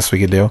priest, I guess we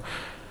could do.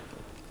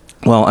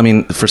 Well, I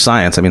mean, for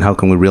science, I mean, how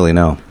can we really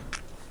know?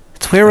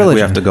 It's a weird religion.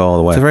 We have to go all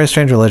the way. It's a very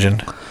strange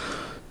religion.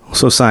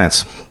 So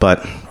science,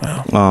 but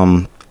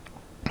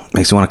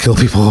makes you want to kill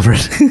people over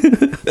it.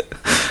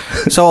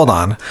 So hold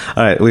on.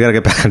 All right, we got to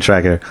get back on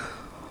track here.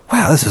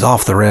 Wow, this is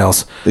off the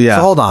rails. Yeah.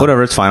 So hold on.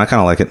 Whatever, it's fine. I kind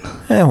of like it.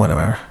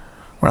 Whatever.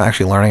 We're not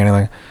actually learning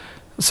anything.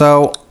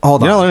 So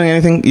hold on. You're not learning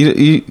anything.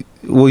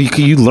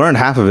 You learned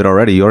half of it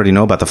already. You already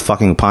know about the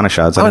fucking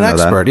Upanishads. I'm an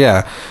expert.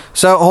 Yeah.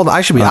 So hold on.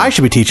 I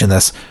should be teaching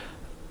this.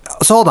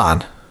 So hold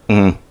on.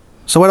 Mm-hmm.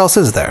 So what else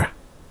is there?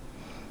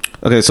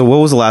 Okay. So what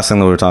was the last thing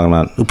that we were talking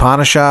about?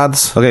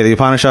 Upanishads. Okay. The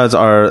Upanishads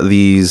are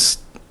these.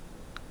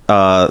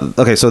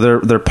 Okay. So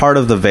they're part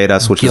of the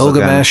Vedas, which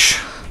Gilgamesh. is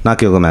again, not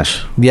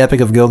Gilgamesh. The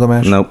Epic of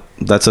Gilgamesh. Nope.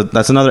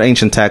 That's another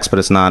ancient text, but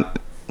it's not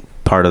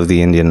part of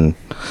the Indian.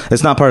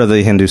 It's not part of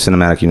the Hindu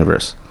cinematic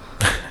universe.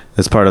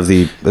 It's part of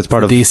the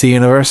DC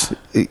universe.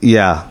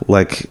 Yeah,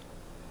 like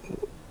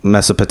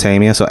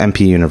Mesopotamia, so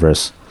MP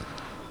universe.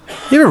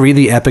 You ever read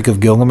the Epic of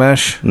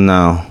Gilgamesh?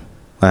 No,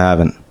 I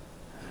haven't.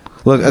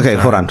 Look, okay,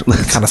 hold on.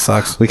 Kind of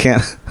sucks. We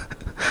can't.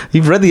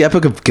 You've read the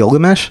Epic of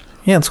Gilgamesh?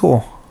 Yeah, it's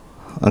cool.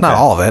 Okay. Not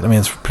all of it. I mean,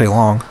 it's pretty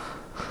long.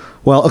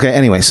 Well, okay.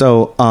 Anyway,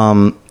 so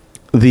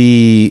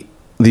the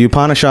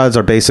Upanishads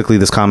are basically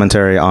this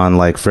commentary on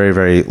like very,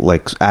 very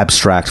like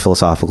abstract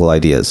philosophical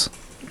ideas.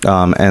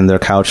 And they're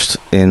couched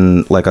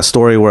in like a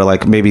story where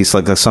like maybe it's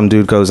like some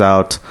dude goes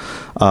out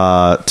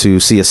to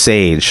see a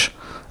sage.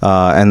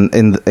 And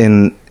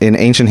in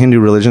ancient Hindu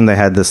religion, they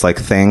had this like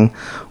thing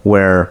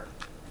where,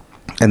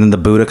 and then the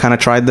Buddha kind of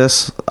tried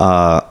this.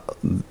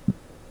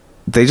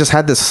 They just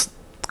had this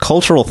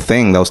cultural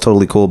thing that was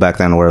totally cool back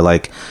then where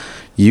like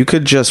you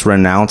could just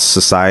renounce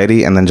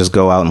society and then just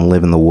go out and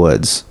live in the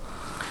woods.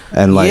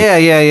 And like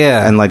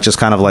yeah, and like just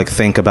kind of like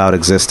think about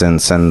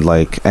existence and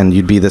like and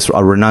you'd be this a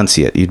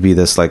renunciate. You'd be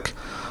this like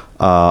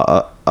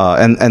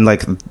and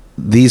like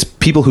these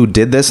people who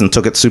did this and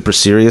took it super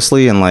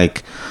seriously and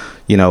like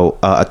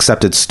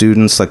accepted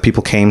students, like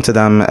people came to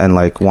them and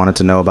like wanted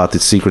to know about the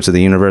secrets of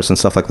the universe and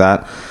stuff like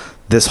that.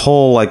 This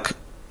whole like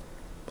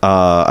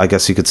I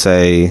guess you could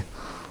say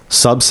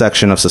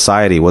subsection of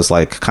society was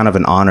like kind of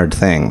an honored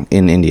thing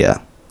in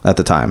India at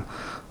the time.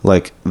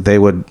 Like they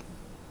would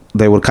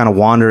kind of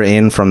wander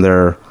in from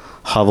their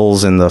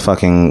hovels in the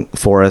fucking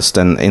forest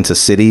and into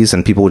cities,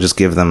 and people would just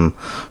give them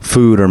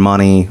food or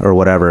money or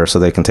whatever so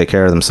they can take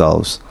care of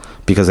themselves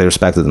because they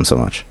respected them so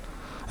much.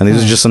 And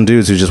these are just some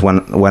dudes who just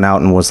went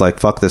out and was like,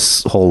 fuck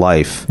this whole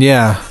life.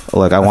 Yeah.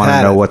 Like I want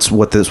to know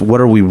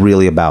what are we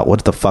really about?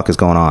 What the fuck is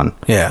going on?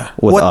 Yeah.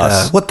 With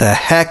us. What the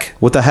heck?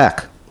 What the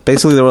heck?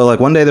 Basically they were like,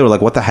 one day they were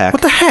like, what the heck?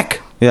 What the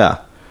heck?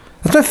 Yeah.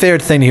 That's my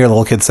favorite thing to hear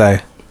little kids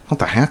say. What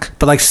the heck?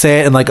 But like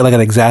say it in like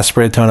an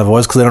exasperated tone of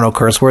voice because they don't know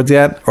curse words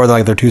yet, or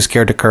they're too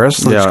scared to curse.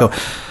 So they just go,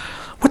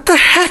 "What the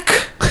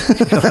heck?"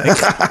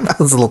 Like,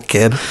 this little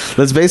kid.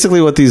 That's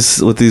basically what these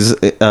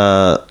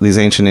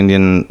ancient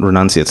Indian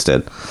renunciates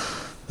did.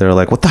 They were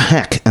like, "What the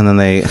heck?" And then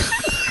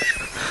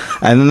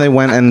they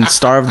went and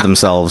starved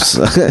themselves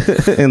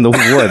in the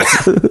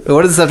woods.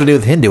 What does this have to do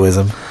with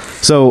Hinduism?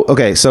 So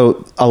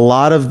a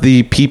lot of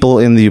the people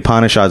in the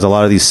Upanishads, a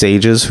lot of these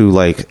sages who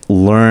like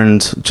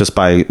learned just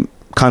by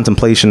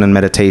contemplation and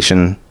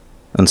meditation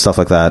and stuff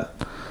like that,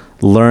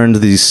 learned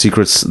these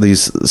secrets of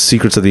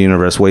the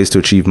universe, ways to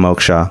achieve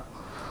moksha,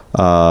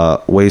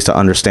 ways to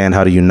understand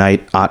how to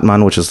unite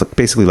Atman, which is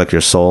basically like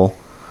your soul,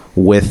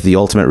 with the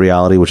ultimate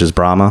reality, which is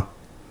Brahma.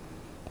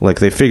 Like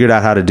they figured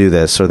out how to do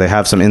this, or they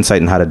have some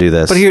insight in how to do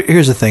this. But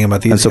here's the thing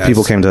about these and so guys.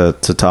 people came to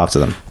talk to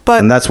them. But,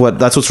 and that's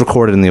what's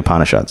recorded in the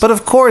Upanishads. But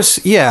of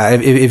course, yeah,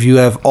 if you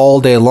have all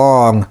day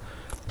long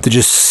to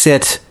just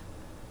sit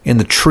in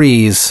the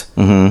trees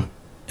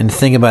and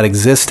think about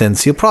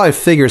existence, you'll probably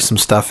figure some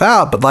stuff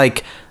out. But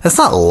like, that's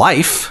not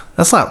life.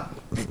 That's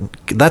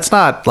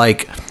not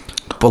like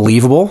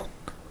believable.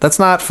 That's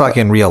not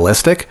fucking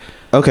realistic.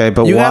 Okay,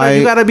 but why?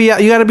 You gotta be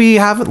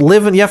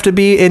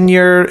in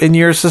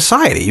your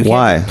society. You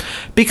why?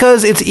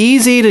 Because it's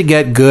easy to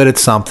get good at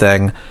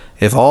something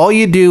if all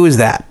you do is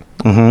that.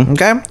 Mm-hmm.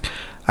 Okay,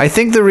 I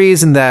think the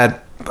reason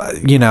that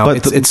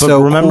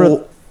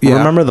remember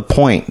the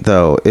point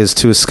though is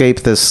to escape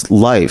this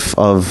life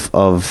of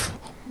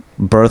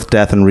birth,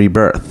 death, and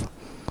rebirth.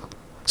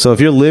 So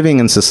if you're living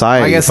in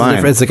society, I guess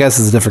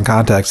it's a different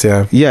context.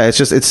 Yeah, it's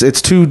just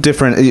it's two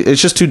different.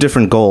 It's just two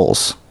different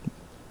goals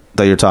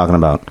that you're talking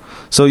about.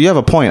 So you have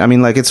a point. I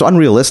mean, like, it's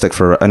unrealistic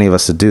for any of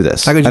us to do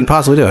this. How could you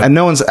possibly do it? And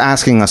no one's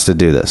asking us to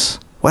do this.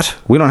 What?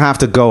 We don't have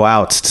to go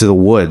out to the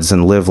woods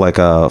and live like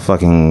a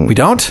fucking We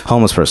don't?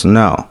 homeless person.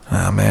 No,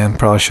 Oh man,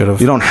 probably should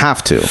have. you don't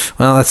have to.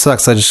 Well, that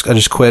sucks. I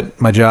just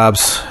quit my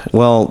jobs.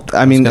 Well,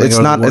 I mean, gonna it's go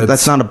to not. the woods.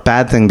 That's not a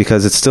bad thing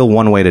because it's still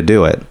one way to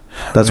do it.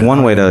 That's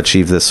one way to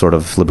achieve this sort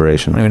of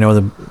liberation. I don't even know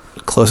where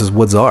the closest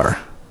woods are.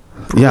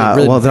 Yeah,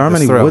 really well, there think aren't this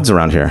many through. woods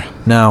around here.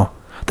 No,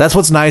 that's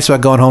what's nice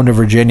about going home to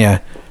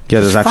Virginia. Yeah,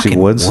 there's actually Fucking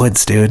woods.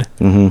 Woods, dude.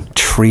 Mm-hmm.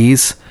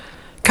 Trees.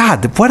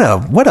 God, what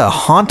a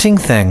haunting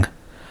thing.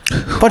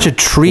 Bunch of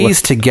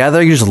trees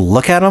together. You just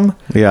look at them.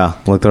 Yeah,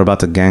 like they're about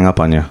to gang up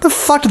on you. The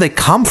fuck do they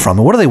come from?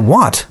 What do they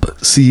want?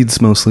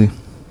 Seeds mostly.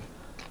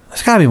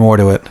 There's got to be more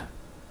to it.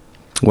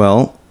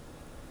 Well,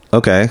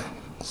 okay.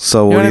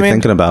 So what know are what you I mean?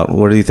 thinking about?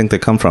 Where do you think they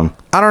come from?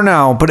 I don't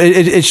know, but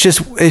it's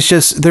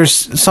just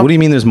there's some. What do you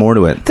mean there's more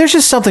to it? There's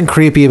just something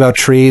creepy about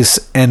trees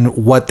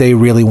and what they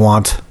really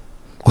want.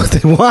 What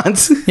they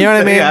want? You know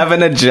what I mean? They have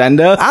an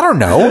agenda? I don't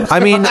know. I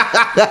mean,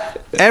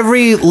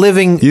 every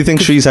living. You think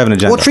trees have an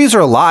agenda? Well, trees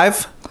are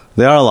alive.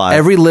 They are alive.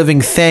 Every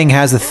living thing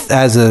has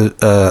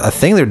a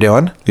thing they're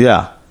doing.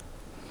 Yeah.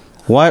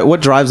 Why?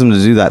 What drives them to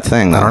do that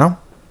thing? Though? I don't know.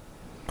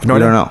 We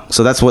don't know.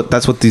 So that's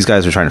what these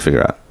guys are trying to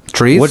figure out.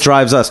 Trees? What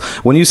drives us?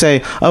 When you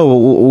say,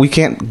 "Oh, we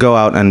can't go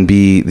out and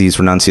be these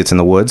renunciates in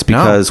the woods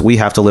because we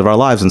have to live our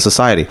lives in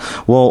society."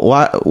 Well,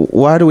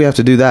 why do we have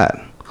to do that?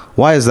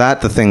 Why is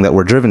that the thing that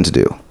we're driven to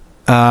do?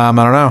 I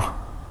don't know.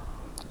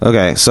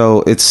 Okay,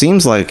 so it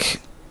seems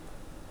like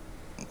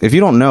if you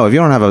don't know, if you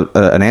don't have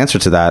an answer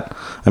to that,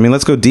 I mean,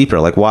 let's go deeper.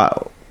 Like, why?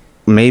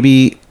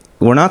 Maybe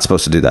we're not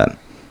supposed to do that.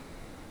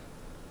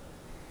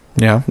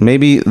 Yeah.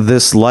 Maybe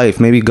this life,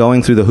 maybe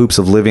going through the hoops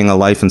of living a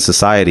life in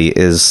society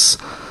is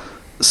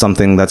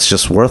something that's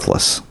just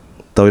worthless.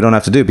 Though we don't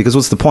have to do, because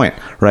what's the point,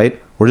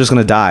 right? We're just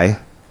going to die,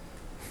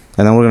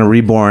 and then we're going to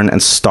reborn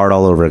and start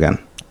all over again.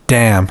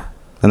 Damn.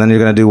 And then you're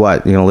going to do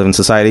what? You're going to live in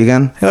society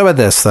again? How about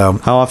this though?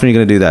 How often are you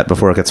going to do that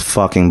before it gets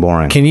fucking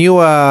boring? Can you?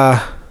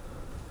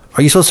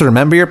 Are you supposed to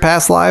remember your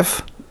past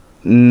life?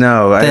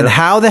 No. Then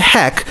how the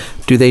heck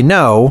do they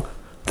know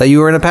that you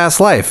were in a past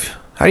life?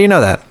 How do you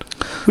know that?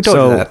 Who told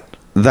you that?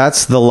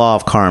 That's the law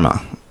of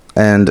karma.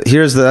 And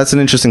that's an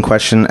interesting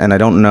question, and I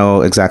don't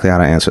know exactly how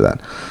to answer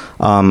that.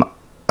 I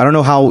don't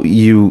know how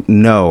you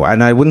know,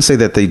 and I wouldn't say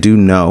that they do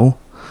know,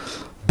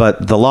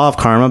 but the law of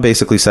karma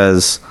basically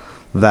says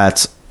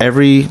that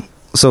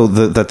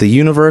that the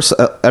universe,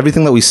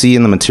 everything that we see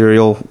in the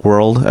material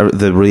world,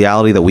 the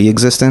reality that we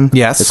exist in,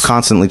 Yes. is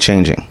constantly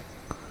changing.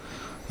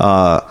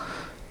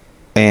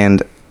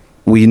 And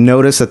we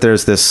notice that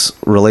there's this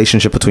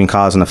relationship between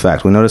cause and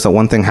effect. We notice that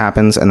one thing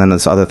happens and then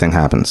this other thing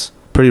happens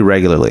pretty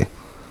regularly.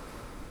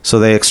 So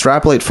they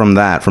extrapolate from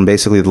that, from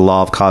basically the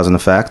law of cause and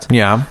effect.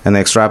 Yeah. And they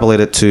extrapolate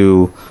it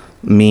to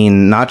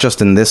mean not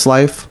just in this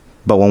life,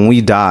 but when we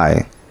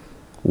die,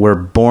 we're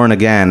born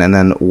again. And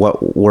then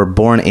what we're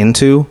born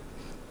into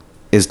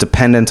is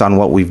dependent on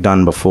what we've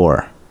done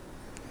before.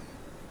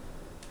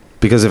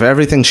 Because if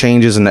everything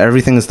changes and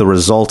everything is the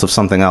result of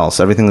something else,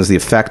 everything is the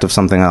effect of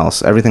something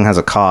else, everything has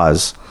a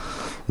cause,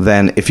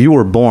 then if you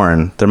were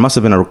born, there must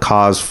have been a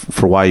cause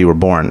for why you were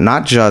born.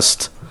 Not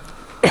just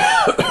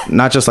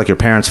like your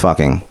parents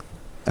fucking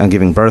and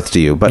giving birth to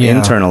you, but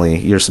internally,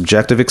 your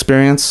subjective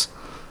experience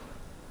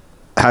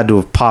had to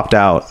have popped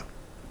out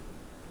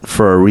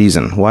for a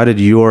reason. Why did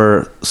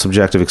your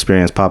subjective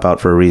experience pop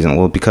out for a reason?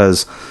 Well,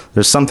 because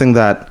there's something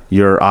that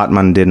your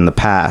Atman did in the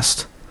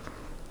past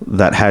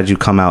that had you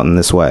come out in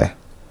this way.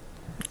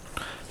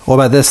 What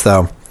about this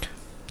though?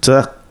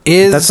 So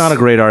that's not a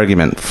great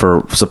argument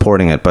for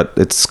supporting it, but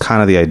it's kind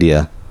of the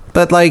idea.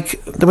 But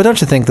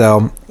don't you think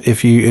though,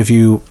 if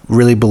you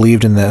really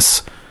believed in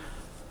this,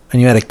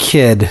 and you had a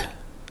kid,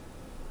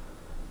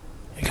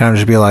 you kind of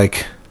just be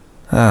like,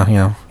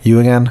 oh, you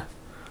again.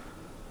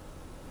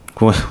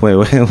 Wait, what?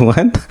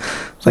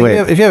 Wait.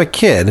 If you have a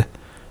kid,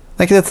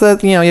 like that's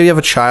that, you have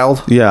a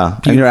child. Yeah,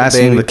 and you're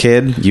asking the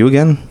kid, you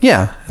again?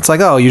 Yeah, it's like,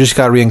 oh, you just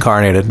got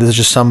reincarnated. This is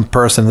just some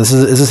person. Is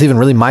this even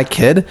really my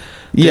kid?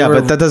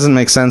 But that doesn't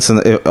make sense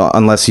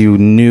unless you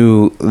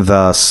knew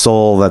the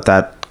soul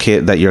that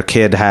your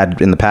kid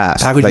had in the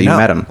past. How could that you know?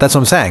 Met him? That's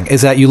what I'm saying.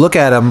 Is that you look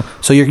at him?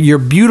 So your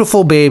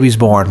beautiful baby's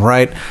born,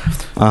 right?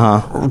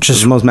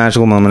 Just the most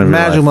magical moment of your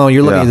life. Magical moment.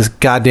 You're looking at this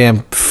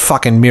goddamn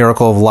fucking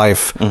miracle of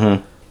life,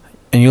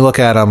 and you look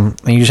at him,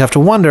 and you just have to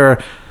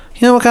wonder,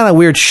 what kind of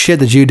weird shit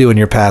did you do in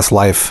your past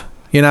life?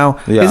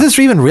 Is this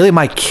even really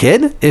my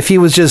kid? If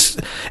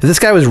this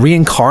guy was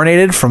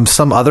reincarnated from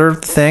some other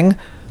thing.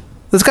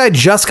 This guy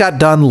just got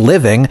done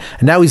living,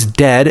 and now he's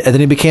dead, and then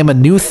he became a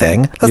new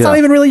thing. That's not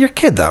even really your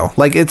kid, though.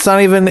 Like, it's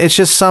not even. It's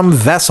just some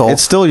vessel.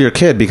 It's still your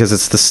kid because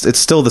it's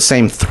still the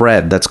same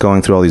thread that's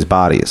going through all these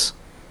bodies.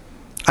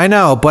 I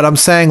know, but I'm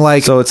saying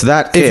like. So it's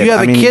that kid. If you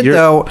have a kid,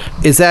 though,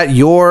 is that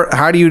your?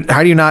 How do you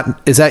not?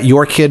 Is that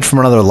your kid from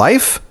another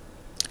life?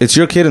 It's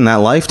your kid in that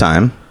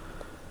lifetime.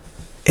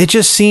 It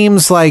just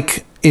seems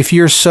like if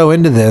you're so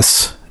into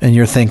this and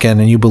you're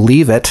thinking and you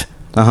believe it,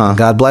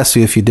 God bless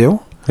you if you do.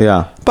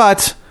 Yeah,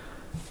 but.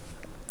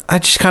 I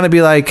just kind of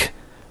be like,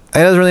 it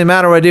doesn't really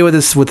matter what I do with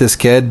this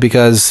kid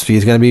because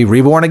he's going to be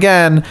reborn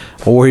again,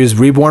 or he's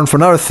reborn for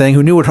another thing.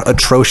 Who knew what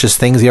atrocious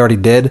things he already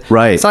did?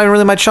 Right. It's not even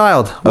really my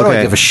child. What do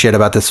I give a shit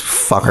about this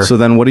fucker? So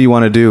then what do you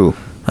want to do?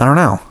 I don't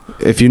know.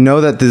 If you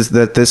know that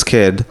this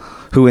kid,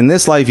 who in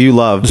this life you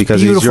love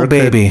because he's your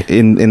baby.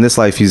 Kid, in this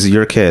life he's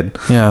your kid.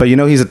 Yeah. But you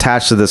know he's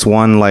attached to this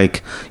one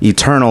like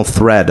eternal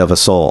thread of a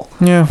soul.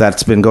 Yeah.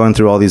 That's been going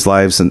through all these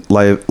lives,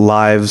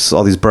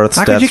 all these births,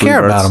 How deaths, could you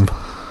care rebirths. about him?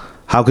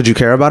 How could you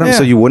care about him? Yeah.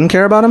 So you wouldn't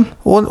care about him?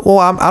 Well,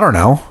 I don't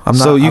know. I'm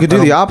not. So you could do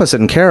the opposite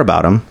and care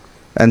about him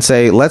and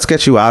say, let's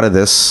get you out of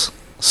this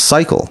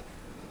cycle.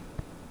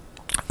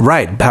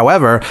 Right.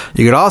 However,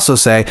 you could also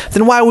say,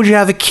 then why would you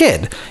have a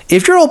kid?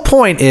 If your whole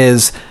point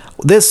is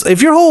this,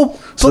 if your whole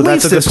So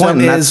belief that's a good system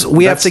point, and is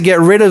we have to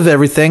get rid of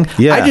everything,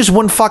 Yeah. I just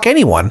wouldn't fuck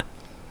anyone.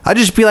 I'd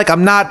just be like,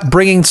 I'm not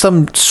bringing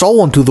some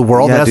soul into the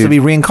world that has to be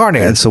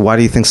reincarnated. And so why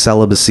do you think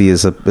celibacy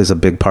is a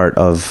big part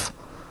of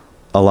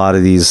a lot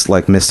of these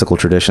like mystical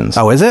traditions?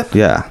 Oh, is it?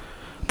 Yeah.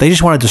 They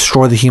just want to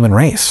destroy the human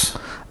race.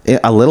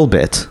 A little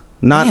bit.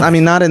 Not, Damn. I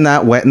mean, not in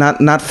that way.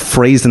 Not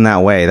phrased in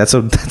that way. That's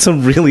a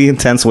really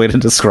intense way to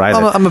describe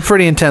it. I'm a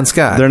pretty intense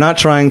guy. They're not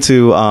trying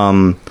to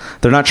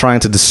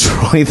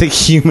destroy the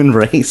human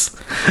race.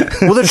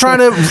 Well, they're trying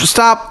to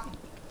stop.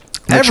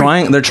 They're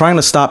trying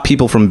to stop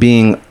people from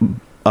being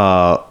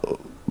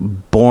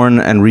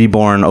born and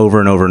reborn over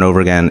and over and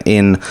over again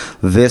in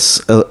this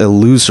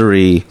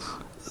illusory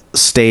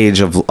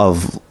stage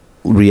of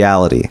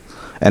reality,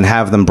 and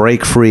have them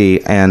break free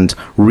and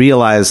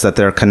realize that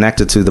they're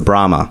connected to the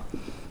Brahma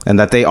and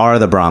that they are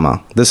the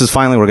Brahma. This is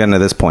finally, we're getting to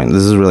this point.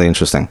 This is really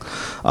interesting.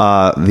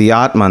 The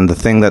Atman, the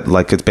thing that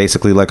like, it's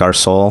basically like our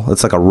soul.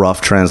 It's like a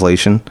rough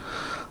translation.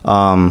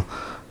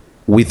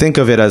 We think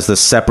of it as the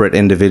separate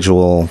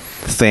individual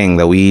thing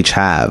that we each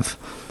have,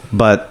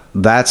 but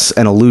that's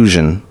an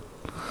illusion.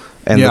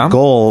 And the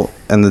goal,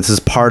 and this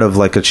is part of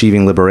like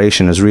achieving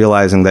liberation, is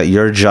realizing that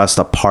you're just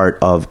a part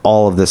of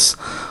all of this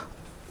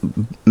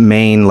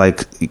main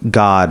like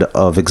God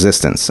of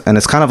existence. And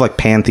it's kind of like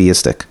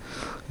pantheistic.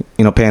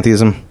 You know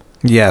pantheism?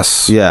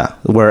 Yes. Yeah,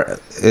 where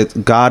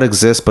God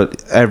exists,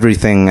 but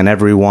everything and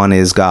everyone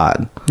is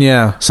God.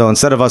 Yeah. So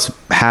instead of us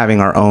having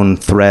our own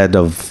thread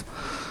of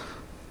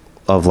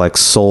like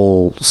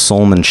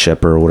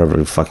soulmanship or whatever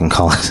you fucking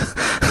call it.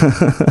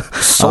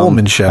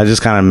 Soulmanship. I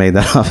just kind of made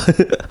that up.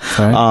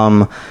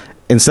 Okay.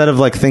 Instead of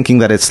like thinking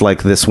that it's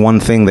like this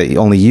one thing that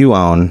only you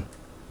own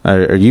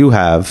or you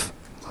have,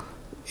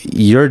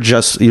 you're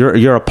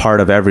a part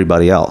of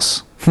everybody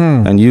else.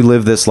 And you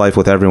live this life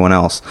with everyone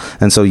else.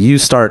 And so you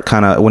start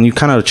when you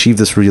kind of achieve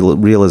this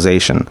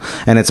realization,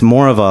 and it's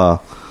more of a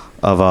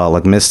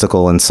like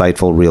mystical,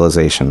 insightful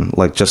realization,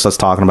 like just us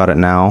talking about it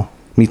now,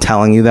 me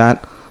telling you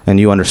that, and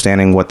you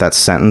understanding what that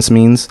sentence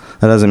means,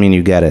 that doesn't mean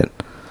you get it.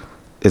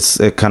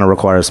 It kind of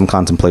requires some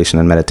contemplation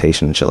and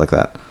meditation and shit like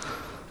that.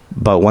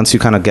 But once you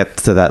kind of get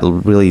to that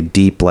really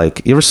deep,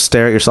 like, you ever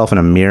stare at yourself in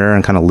a mirror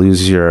and kind of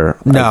lose your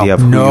idea of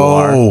who you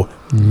are?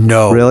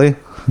 No. Really?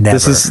 Never.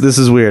 This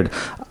is weird.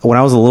 When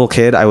I was a little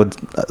kid,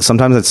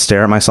 I'd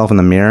stare at myself in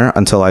the mirror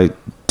until I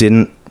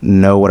didn't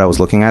know what I was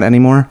looking at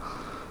anymore.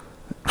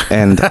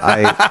 And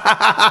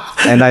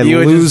I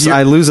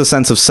lose a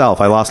sense of self.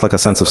 I lost like a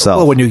sense of self.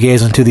 Well, when you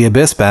gaze into the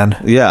abyss, Ben.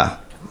 Yeah.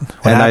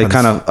 What and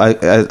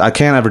happens? I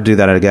can't ever do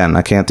that again.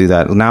 I can't do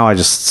that. Now I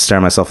just stare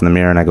at myself in the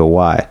mirror and I go,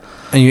 why?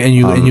 And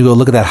you go,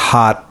 look at that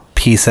hot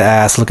piece of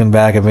ass looking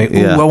back at me. Ooh,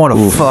 Yeah. I want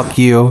to fuck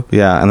you.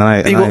 Yeah. And then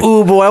And you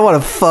go, ooh, boy, I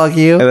want to fuck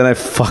you. and then I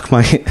fuck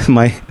my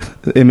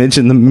image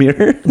in the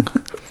mirror.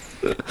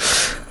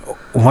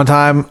 One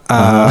time,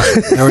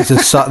 there was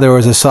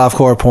a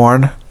softcore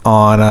porn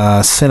on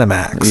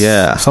Cinemax.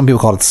 Yeah. Some people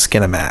call it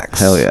Skinemax.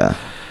 Hell yeah.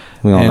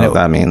 We all And know it- what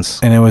that means.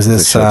 And it was It's a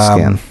this short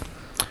skin.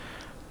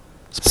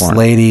 It's this porn.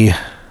 lady,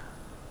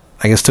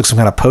 I guess, took some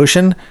kind of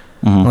potion.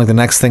 Mm-hmm. Like the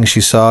next thing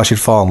she saw, she'd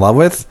fall in love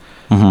with.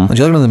 And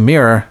she looked in the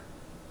mirror,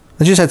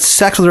 and she just had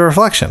sex with her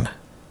reflection.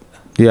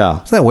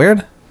 Yeah. Isn't that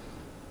weird?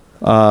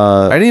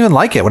 I didn't even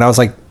like it when I was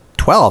like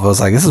 12. I was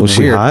like, this is Was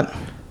weird. she hot?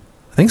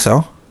 I think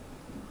so.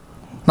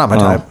 Not my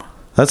type.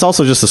 That's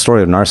also just a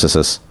story of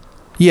Narcissus.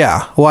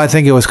 Yeah. Well, I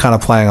think it was kind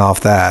of playing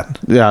off that.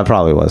 Yeah, it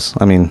probably was.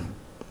 I mean,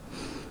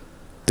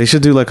 they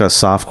should do like a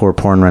softcore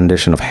porn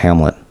rendition of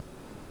Hamlet.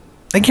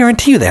 I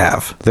guarantee you they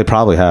have. They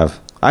probably have.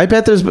 I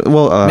bet there's...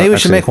 Well, Maybe we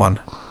should make one.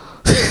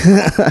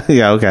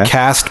 Yeah, okay.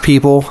 Cast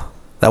people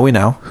that we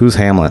know. Who's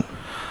Hamlet?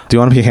 Do you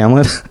want to be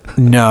Hamlet?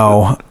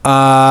 No.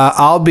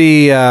 I'll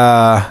be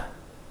that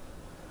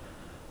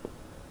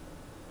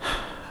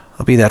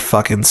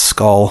fucking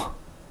skull.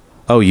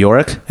 Oh,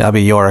 Yorick? Yeah, I'll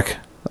be Yorick.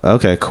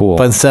 Okay, cool.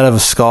 But instead of a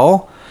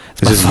skull,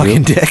 it's my just fucking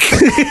you? dick.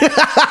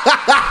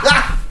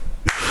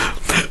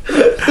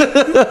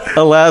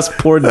 Alas,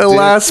 poor dude.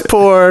 Alas,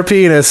 poor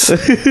penis. I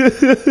don't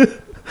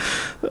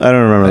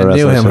remember the I rest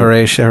knew of him,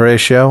 that shit.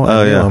 Horatio. Oh,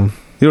 I knew yeah. him.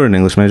 You were an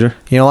English major.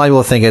 You know, a lot of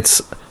people think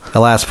it's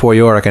alas, poor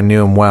Yorick. I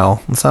knew him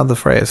well. That's not the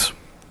phrase.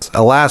 It's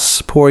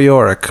alas, poor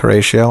Yorick,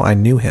 Horatio. I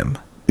knew him.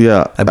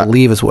 Yeah. I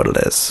believe is what it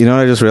is. You know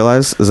what I just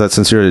realized is that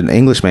since you're an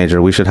English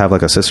major, we should have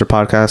like a sister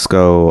podcast.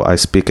 Go, I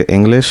speak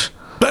English,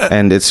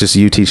 and it's just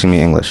you teaching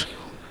me English.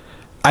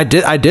 I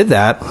did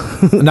that.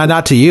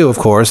 not to you, of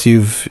course. You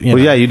Well,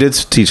 know, yeah, you did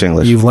teach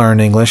English. You've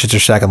learned English. It's your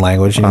second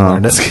language. You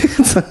learned it.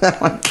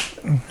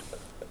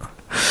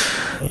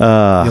 You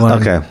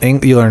learned okay.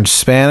 You learned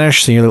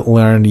Spanish, so you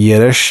learned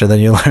Yiddish, and then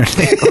you learned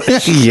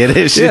English.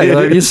 Yiddish. Yeah,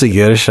 you speak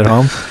Yiddish at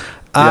home.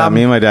 Yeah,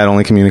 me and my dad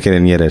only communicated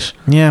in Yiddish.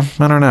 Yeah,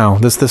 I don't know.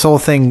 This whole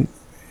thing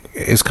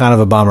is kind of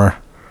a bummer.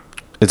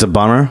 It's a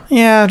bummer.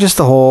 Yeah, just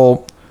the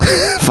whole.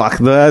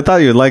 Fuck, I thought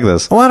you would like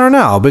this. Well, I don't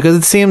know, because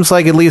it seems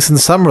like, at least in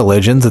some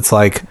religions, it's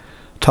like,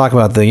 talk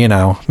about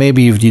the,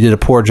 maybe you did a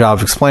poor job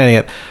of explaining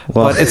it,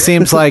 Well, but it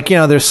seems like,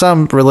 there's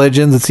some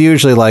religions, it's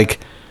usually like,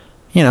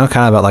 kind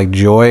of about like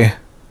joy.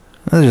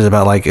 This is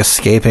about like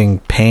escaping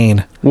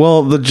pain.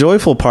 Well, the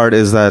joyful part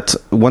is that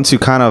once you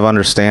kind of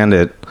understand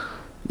it,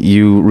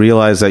 you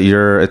realize that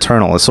you're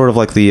eternal. It's sort of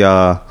like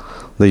the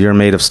you're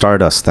made of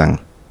stardust thing.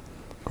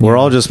 We're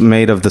all just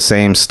made of the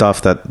same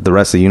stuff that the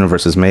rest of the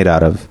universe is made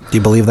out of. Do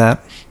you believe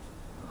that?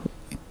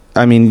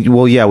 I mean,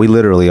 well, yeah, we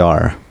literally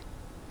are.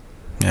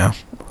 Yeah.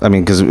 I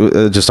mean, because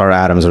just our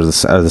atoms are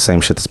the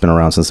same shit that's been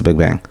around since the Big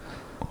Bang.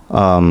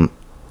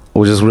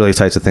 Which is really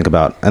tight to think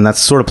about. And that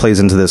sort of plays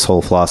into this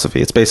whole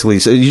philosophy. It's basically,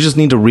 so you just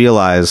need to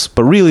realize,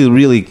 but really,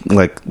 really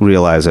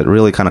realize it,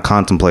 really kind of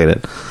contemplate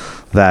it,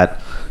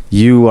 that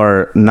you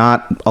are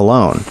not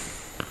alone.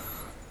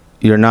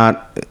 You're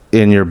not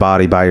in your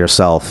body by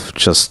yourself,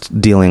 just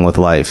dealing with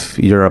life.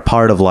 You're a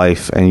part of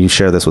life, and you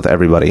share this with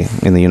everybody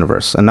in the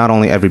universe. And not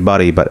only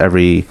everybody, but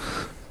every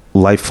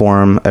life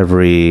form,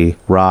 every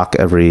rock,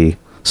 every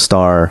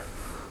star.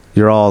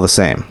 You're all the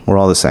same. We're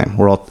all the same.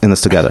 We're all in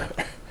this together.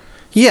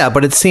 Yeah,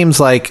 but it seems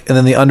like, and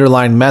then the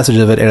underlying message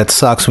of it, and it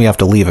sucks when you have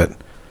to leave it.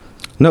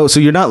 No, so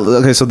you're not...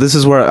 Okay, so this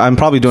is where I'm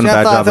probably doing a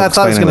bad job of I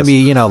thought it was going to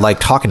explaining be, like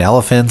talking to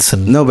elephants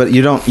and... No, but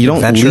you don't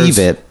adventures. leave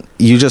it.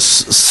 You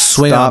just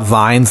swing on stop.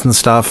 vines and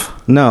stuff.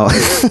 No.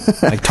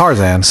 Like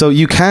Tarzan. So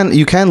you can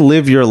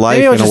live your life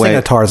Maybe I was in a just way... thinking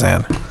of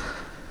Tarzan.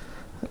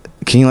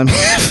 Can you let me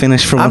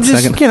finish for I'm one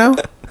just,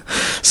 second?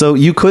 So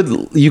you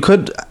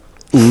could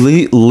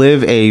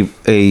live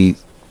a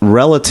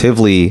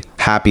relatively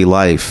happy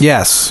life.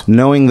 Yes.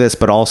 Knowing this,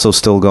 but also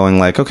still going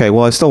like, okay,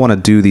 well, I still want to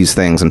do these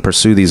things and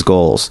pursue these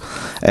goals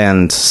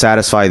and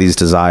satisfy these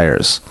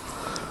desires.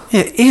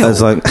 Ew.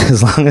 As long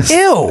as...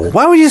 Ew.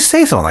 Why would you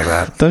say something like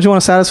that? Don't you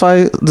want to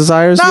satisfy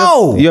desires?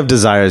 No! You have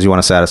desires you want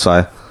to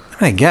satisfy.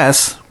 I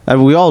guess. I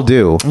mean, we all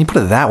do. When you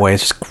put it that way,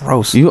 it's just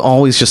gross. You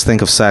always just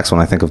think of sex when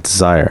I think of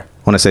desire.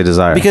 When I say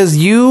desire. Because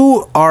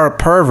you are a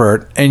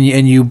pervert and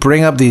you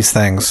bring up these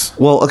things.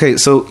 Well, okay,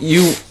 so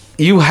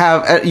you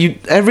have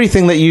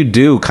everything that you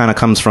do kind of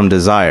comes from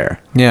desire.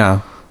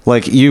 Yeah.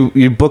 Like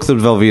you book the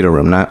Velveeta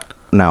room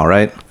now,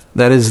 right?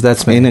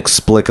 That's me.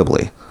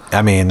 Inexplicably.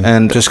 I mean,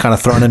 and just kind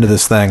of thrown into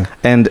this thing.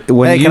 And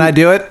when can I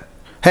do it?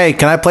 Hey,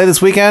 can I play this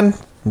weekend?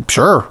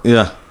 Sure.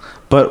 Yeah.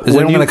 But is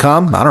anyone going to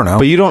come? I don't know.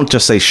 But you don't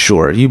just say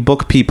sure. You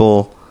book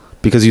people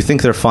because you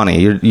think they're funny.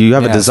 You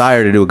have a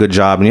desire to do a good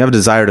job, and you have a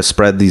desire to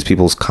spread these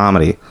people's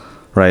comedy,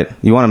 right?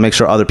 You want to make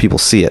sure other people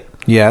see it.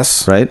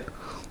 Yes. Right?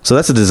 So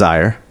that's a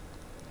desire.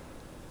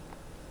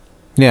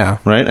 Yeah.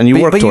 Right? And you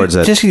work towards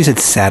it. Just you said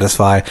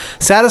satisfy.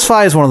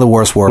 Satisfy is one of the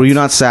worst words. Were you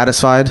not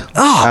satisfied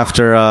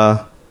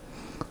after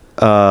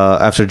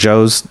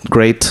Joe's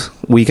great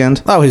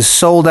weekend? Oh, his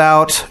sold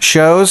out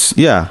shows?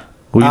 Yeah.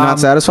 Were you not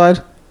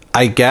satisfied?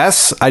 I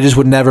guess. I just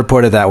would never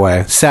put it that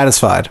way.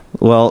 Satisfied.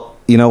 Well,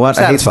 you know what?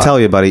 I hate to tell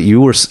you, buddy.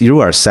 You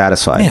are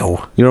satisfied. Ew.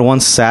 You're one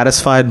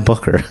satisfied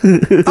booker.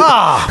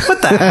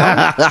 What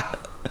the hell?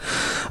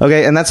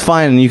 Okay, and that's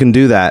fine. You can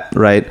do that,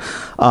 right?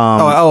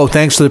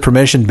 Thanks for the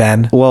permission,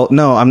 Ben. Well,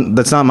 no,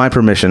 that's not my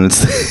permission.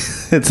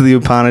 It's the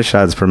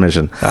Upanishads'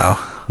 permission.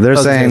 Oh, they're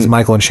saying it's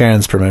Michael and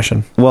Sharon's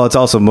permission. Well, it's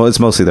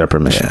mostly their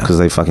permission because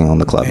they fucking own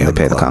the club and they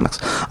pay the comics.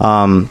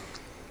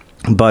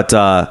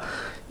 But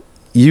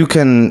you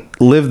can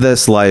live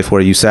this life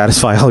where you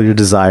satisfy all your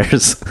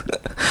desires,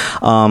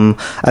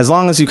 as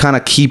long as you kind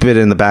of keep it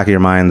in the back of your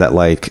mind that,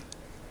 like,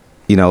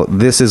 you know,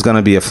 this is going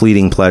to be a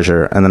fleeting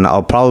pleasure, and then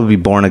I'll probably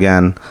be born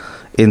again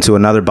into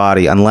another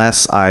body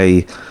unless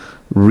I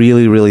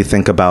really, really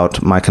think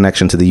about my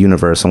connection to the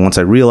universe. And once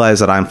I realize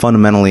that I'm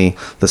fundamentally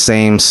the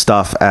same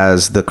stuff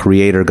as the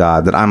creator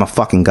God, that I'm a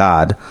fucking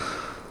God,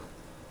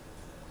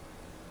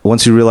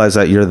 once you realize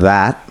that you're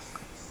that,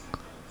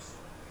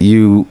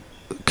 you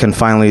can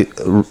finally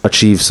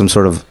achieve some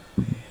sort of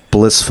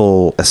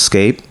blissful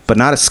escape, but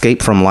not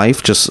escape from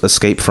life, just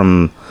escape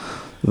from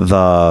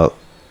the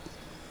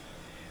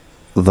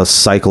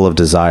cycle of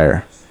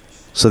desire.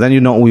 So then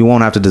we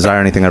won't have to desire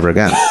anything ever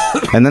again.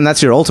 And then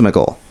that's your ultimate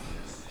goal,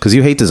 because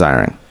you hate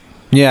desiring.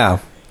 Yeah.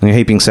 And you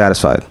hate being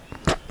satisfied.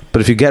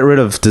 But if you get rid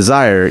of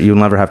desire, you'll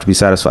never have to be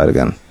satisfied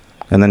again.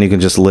 And then you can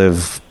just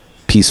live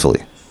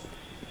peacefully.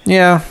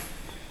 Yeah.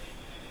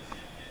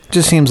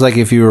 Just seems like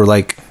if you were,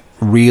 like,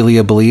 really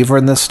a believer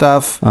in this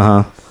stuff,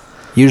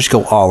 you just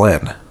go all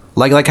in.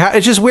 Like how,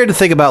 it's just weird to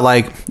think about,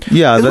 like...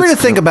 Yeah, it's weird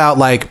to think about,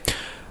 like...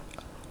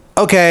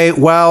 okay,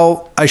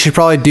 well, I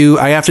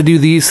have to do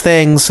these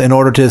things in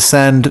order to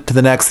ascend to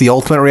the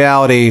ultimate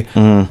reality.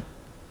 Mm-hmm.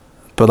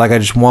 But like, I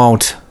just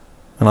won't,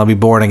 and I'll be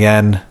born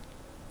again.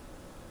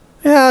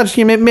 Yeah,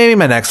 maybe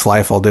my next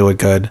life I'll do it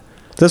good.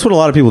 That's what a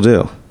lot of people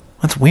do.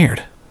 That's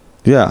weird.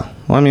 Yeah.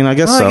 Well, I mean, I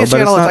guess Well, I so,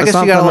 guess but it's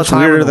not that much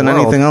weirder than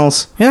anything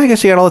else. Yeah, I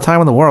guess you got all the time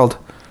in the world.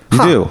 You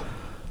do.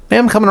 Maybe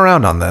I'm coming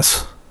around on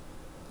this.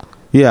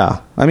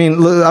 Yeah. I mean,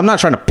 I'm not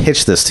trying to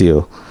pitch this to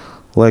you.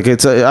 Like,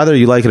 it's either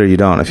you like it or you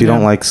don't. If you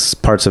don't like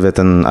parts of it,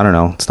 then I don't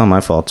know. It's not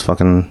my fault. It's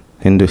fucking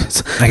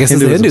Hindus. I guess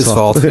it's the Hindus'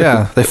 fault.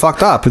 Yeah, they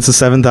fucked up. It's a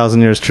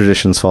 7,000 years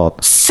tradition's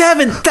fault.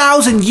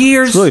 7,000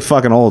 years? It's really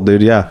fucking old,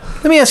 dude. Yeah.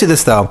 Let me ask you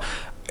this, though.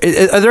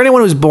 Are there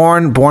anyone who's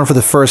born for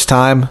the first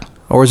time?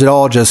 Or is it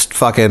all just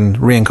fucking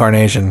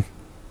reincarnation?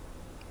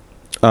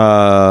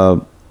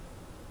 Because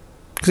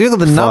you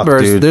look at the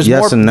numbers, dude. there's Yes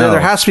more. and no. There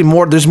has to be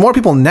more. There's more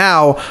people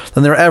now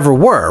than there ever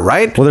were,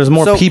 right? Well, there's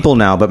more people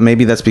now, but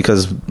maybe that's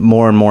because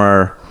more and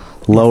more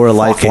lower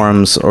life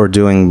forms are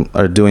doing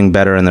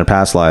better in their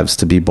past lives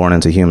to be born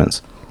into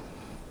humans.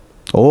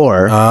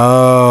 Or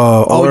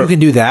you can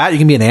do that. You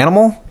can be an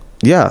animal.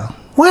 Yeah.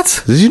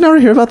 What? Did you never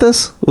hear about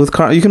this?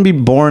 You can be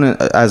born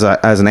as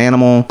an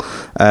animal,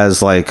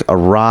 as like a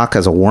rock,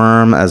 as a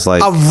worm, as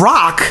like a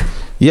rock.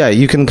 Yeah,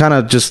 you can kind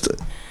of just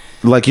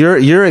like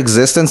your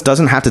existence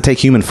doesn't have to take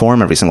human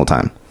form every single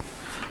time.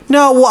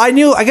 No, well,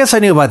 I guess I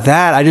knew about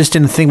that. I just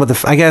didn't think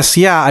about I guess,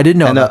 yeah, I did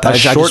know about that.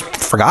 I just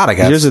forgot, I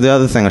guess. Here's the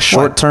other thing. A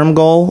short-term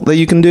goal that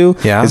you can do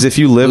is if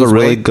you live a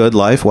really good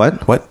life.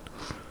 What?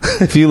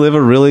 If you live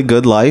a really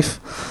good life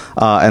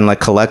and like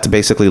collect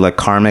basically like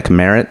karmic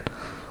merit,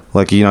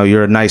 like, you know,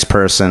 you're a nice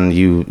person,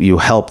 you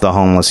help the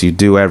homeless, you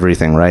do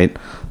everything, right?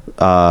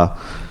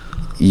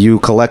 You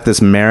collect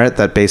this merit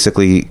that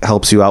basically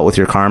helps you out with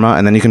your karma,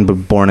 and then you can be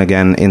born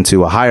again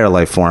into a higher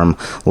life form,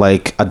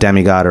 like a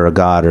demigod or a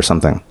god or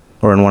something.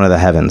 Or in one of the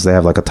heavens. They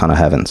have like a ton of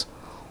heavens.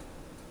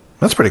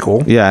 That's pretty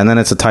cool. Yeah, and then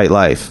it's a tight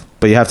life.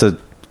 But you have to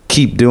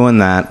keep doing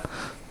that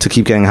to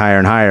keep getting higher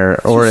and higher.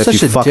 Or if you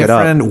fuck it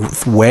up. It's such a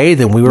different way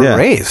than we were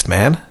raised,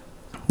 man.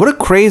 What a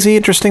crazy,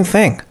 interesting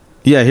thing.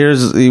 Yeah,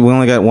 we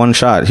only got one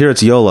shot. Here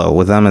it's YOLO.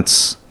 With them,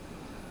 it's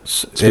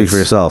speak for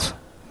yourself.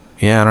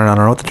 Yeah, I don't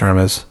know what the term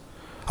is.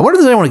 I wonder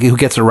if there's anyone who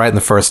gets it right in the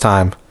first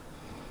time.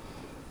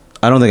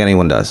 I don't think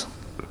anyone does.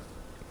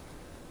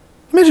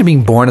 Imagine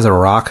being born as a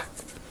rock.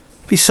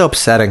 Be so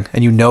upsetting,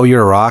 and you know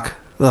you're a rock.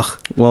 Ugh.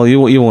 Well, you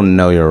won't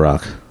know you're a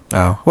rock.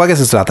 Oh, well, I guess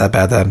it's not that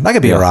bad then. I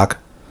could be a rock.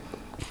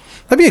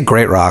 That'd be a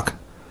great rock.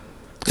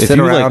 If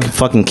you like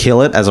fucking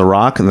kill it as a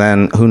rock,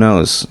 then who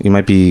knows? You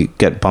might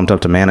get bumped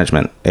up to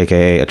management,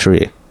 aka a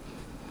tree.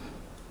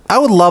 I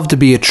would love to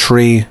be a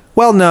tree.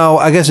 Well, no,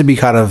 I guess it'd be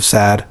kind of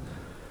sad.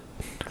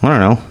 I don't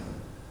know.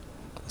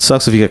 It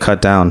sucks if you get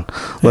cut down.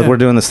 Look, we're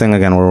doing this thing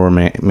again where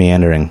we're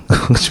meandering.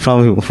 We should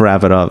probably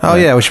wrap it up. Oh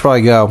yeah, we should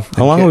probably go.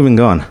 How long have we been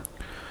going?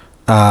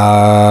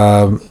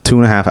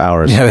 2.5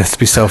 hours. Yeah, this would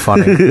be so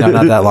funny. No,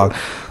 not that long.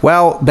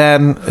 Well,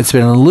 Ben, it's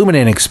been an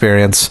illuminating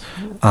experience.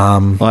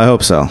 Well, I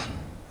hope so.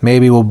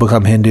 Maybe we'll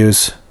become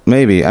Hindus.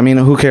 Maybe. I mean,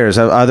 who cares?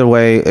 Either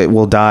way,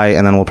 we'll die,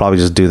 and then we'll probably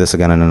just do this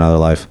again in another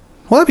life.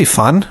 Well, that'd be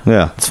fun.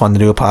 Yeah. It's fun to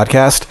do a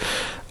podcast.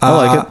 I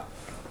like it.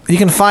 You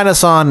can find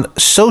us on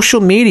social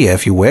media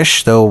if you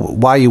wish, though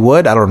why you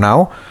would, I don't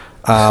know.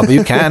 But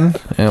you can.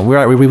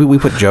 We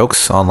put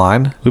jokes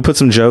online. We put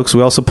some jokes.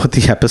 We also put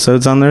the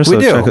episodes on there. So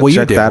we do.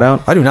 Check that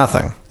out. I do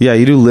nothing. Yeah,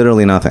 you do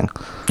literally nothing.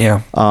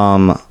 Yeah.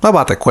 How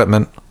about the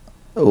equipment?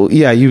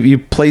 Yeah, you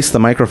place the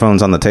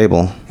microphones on the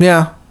table.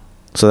 Yeah.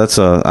 So that's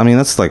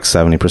like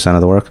 70%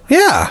 of the work.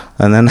 Yeah.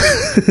 And then,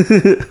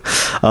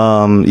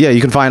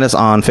 you can find us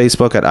on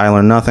Facebook at I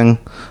Learn Nothing,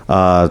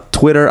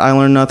 Twitter I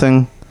Learn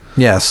Nothing.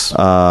 Yes.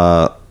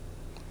 So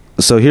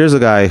here's a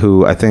guy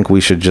who I think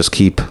we should just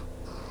keep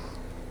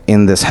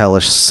in this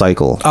hellish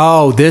cycle.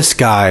 Oh, this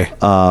guy.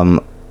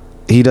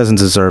 He doesn't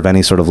deserve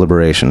any sort of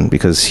liberation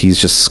because he's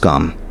just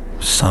scum.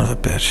 Son of a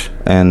bitch.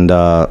 And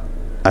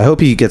I hope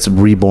he gets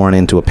reborn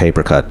into a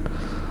paper cut.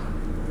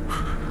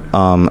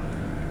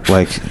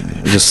 Like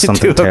just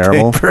something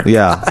terrible.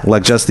 Yeah,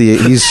 like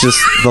he's just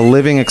the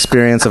living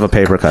experience of a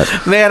paper cut.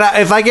 Man,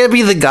 if I can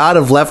be the god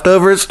of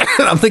leftovers,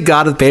 I'm the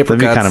god of paper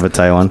cuts. That'd be kind of a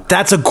tight one.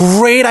 That's a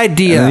great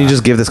idea. And then you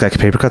just give this guy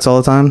paper cuts all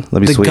the time.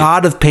 That'd be sweet. The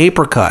god of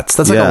paper cuts.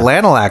 That's like a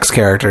Lanolax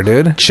character,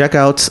 dude. Check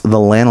out the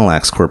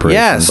Lanolax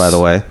Corporation, by the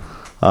way.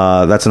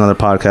 That's another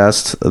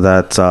podcast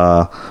that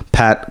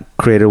Pat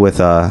created with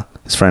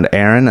his friend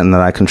Aaron and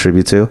that I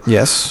contribute to.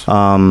 Yes.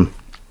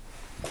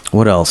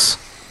 What else?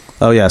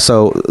 Oh, yeah.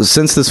 So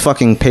since this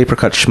fucking paper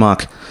cut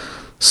schmuck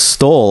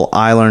stole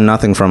I Learn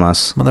Nothing from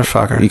us.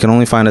 Motherfucker. You can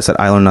only find us at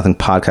I Learn Nothing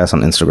Podcast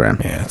on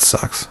Instagram. Yeah, it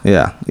sucks.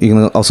 Yeah. You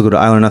can also go to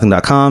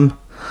ilearnnothing.com.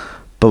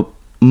 But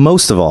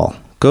most of all,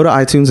 go to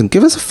iTunes and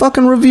give us a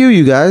fucking review,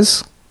 you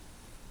guys.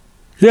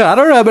 Yeah, I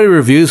don't know how many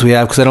reviews we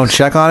have because I don't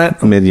check on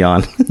it.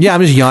 Mid-yawn. Yeah,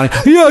 I'm just yawning.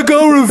 Yeah,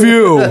 go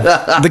review.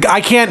 I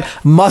can't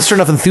muster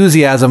enough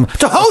enthusiasm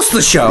to host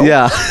the show.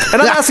 Yeah.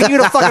 And I'm asking you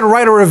to fucking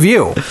write a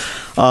review.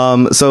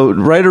 So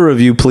write a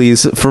review,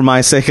 please, for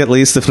my sake at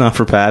least, if not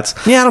for Pat's.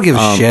 Yeah, I don't give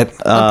a shit.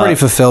 I'm pretty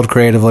fulfilled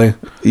creatively.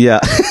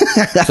 Yeah.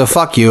 So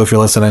fuck you if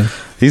you're listening.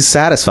 He's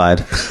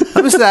satisfied.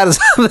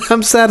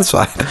 I'm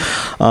satisfied.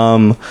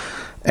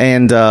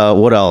 And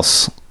what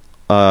else?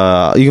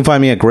 You can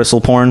find me at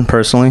Gristle Porn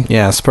personally.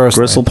 Yes,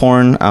 personally. Gristle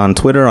Porn on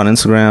Twitter, on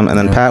Instagram, and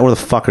then Pat, where the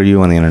fuck are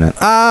you on the internet?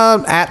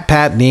 At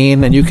Pat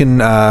Dean, and you can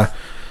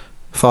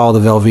follow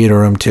the Velveeta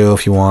Room too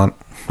if you want.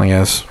 I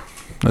guess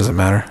doesn't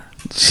matter.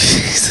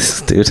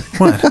 Jesus, dude.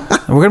 What?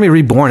 We're gonna be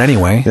reborn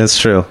anyway. That's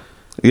true.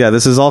 Yeah,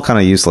 this is all kind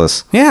of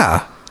useless.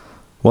 Yeah.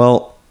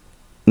 Well,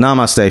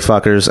 namaste,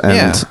 fuckers,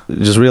 and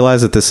just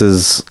realize that this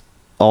is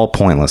all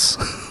pointless.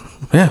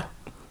 Yeah.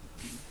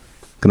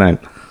 Good night.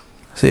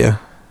 See ya.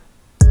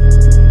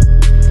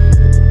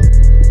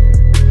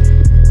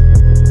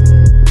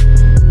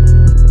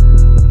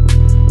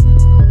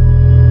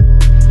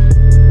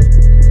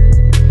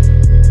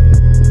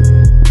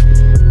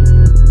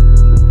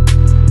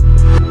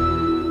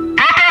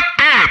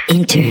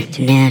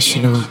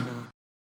 International.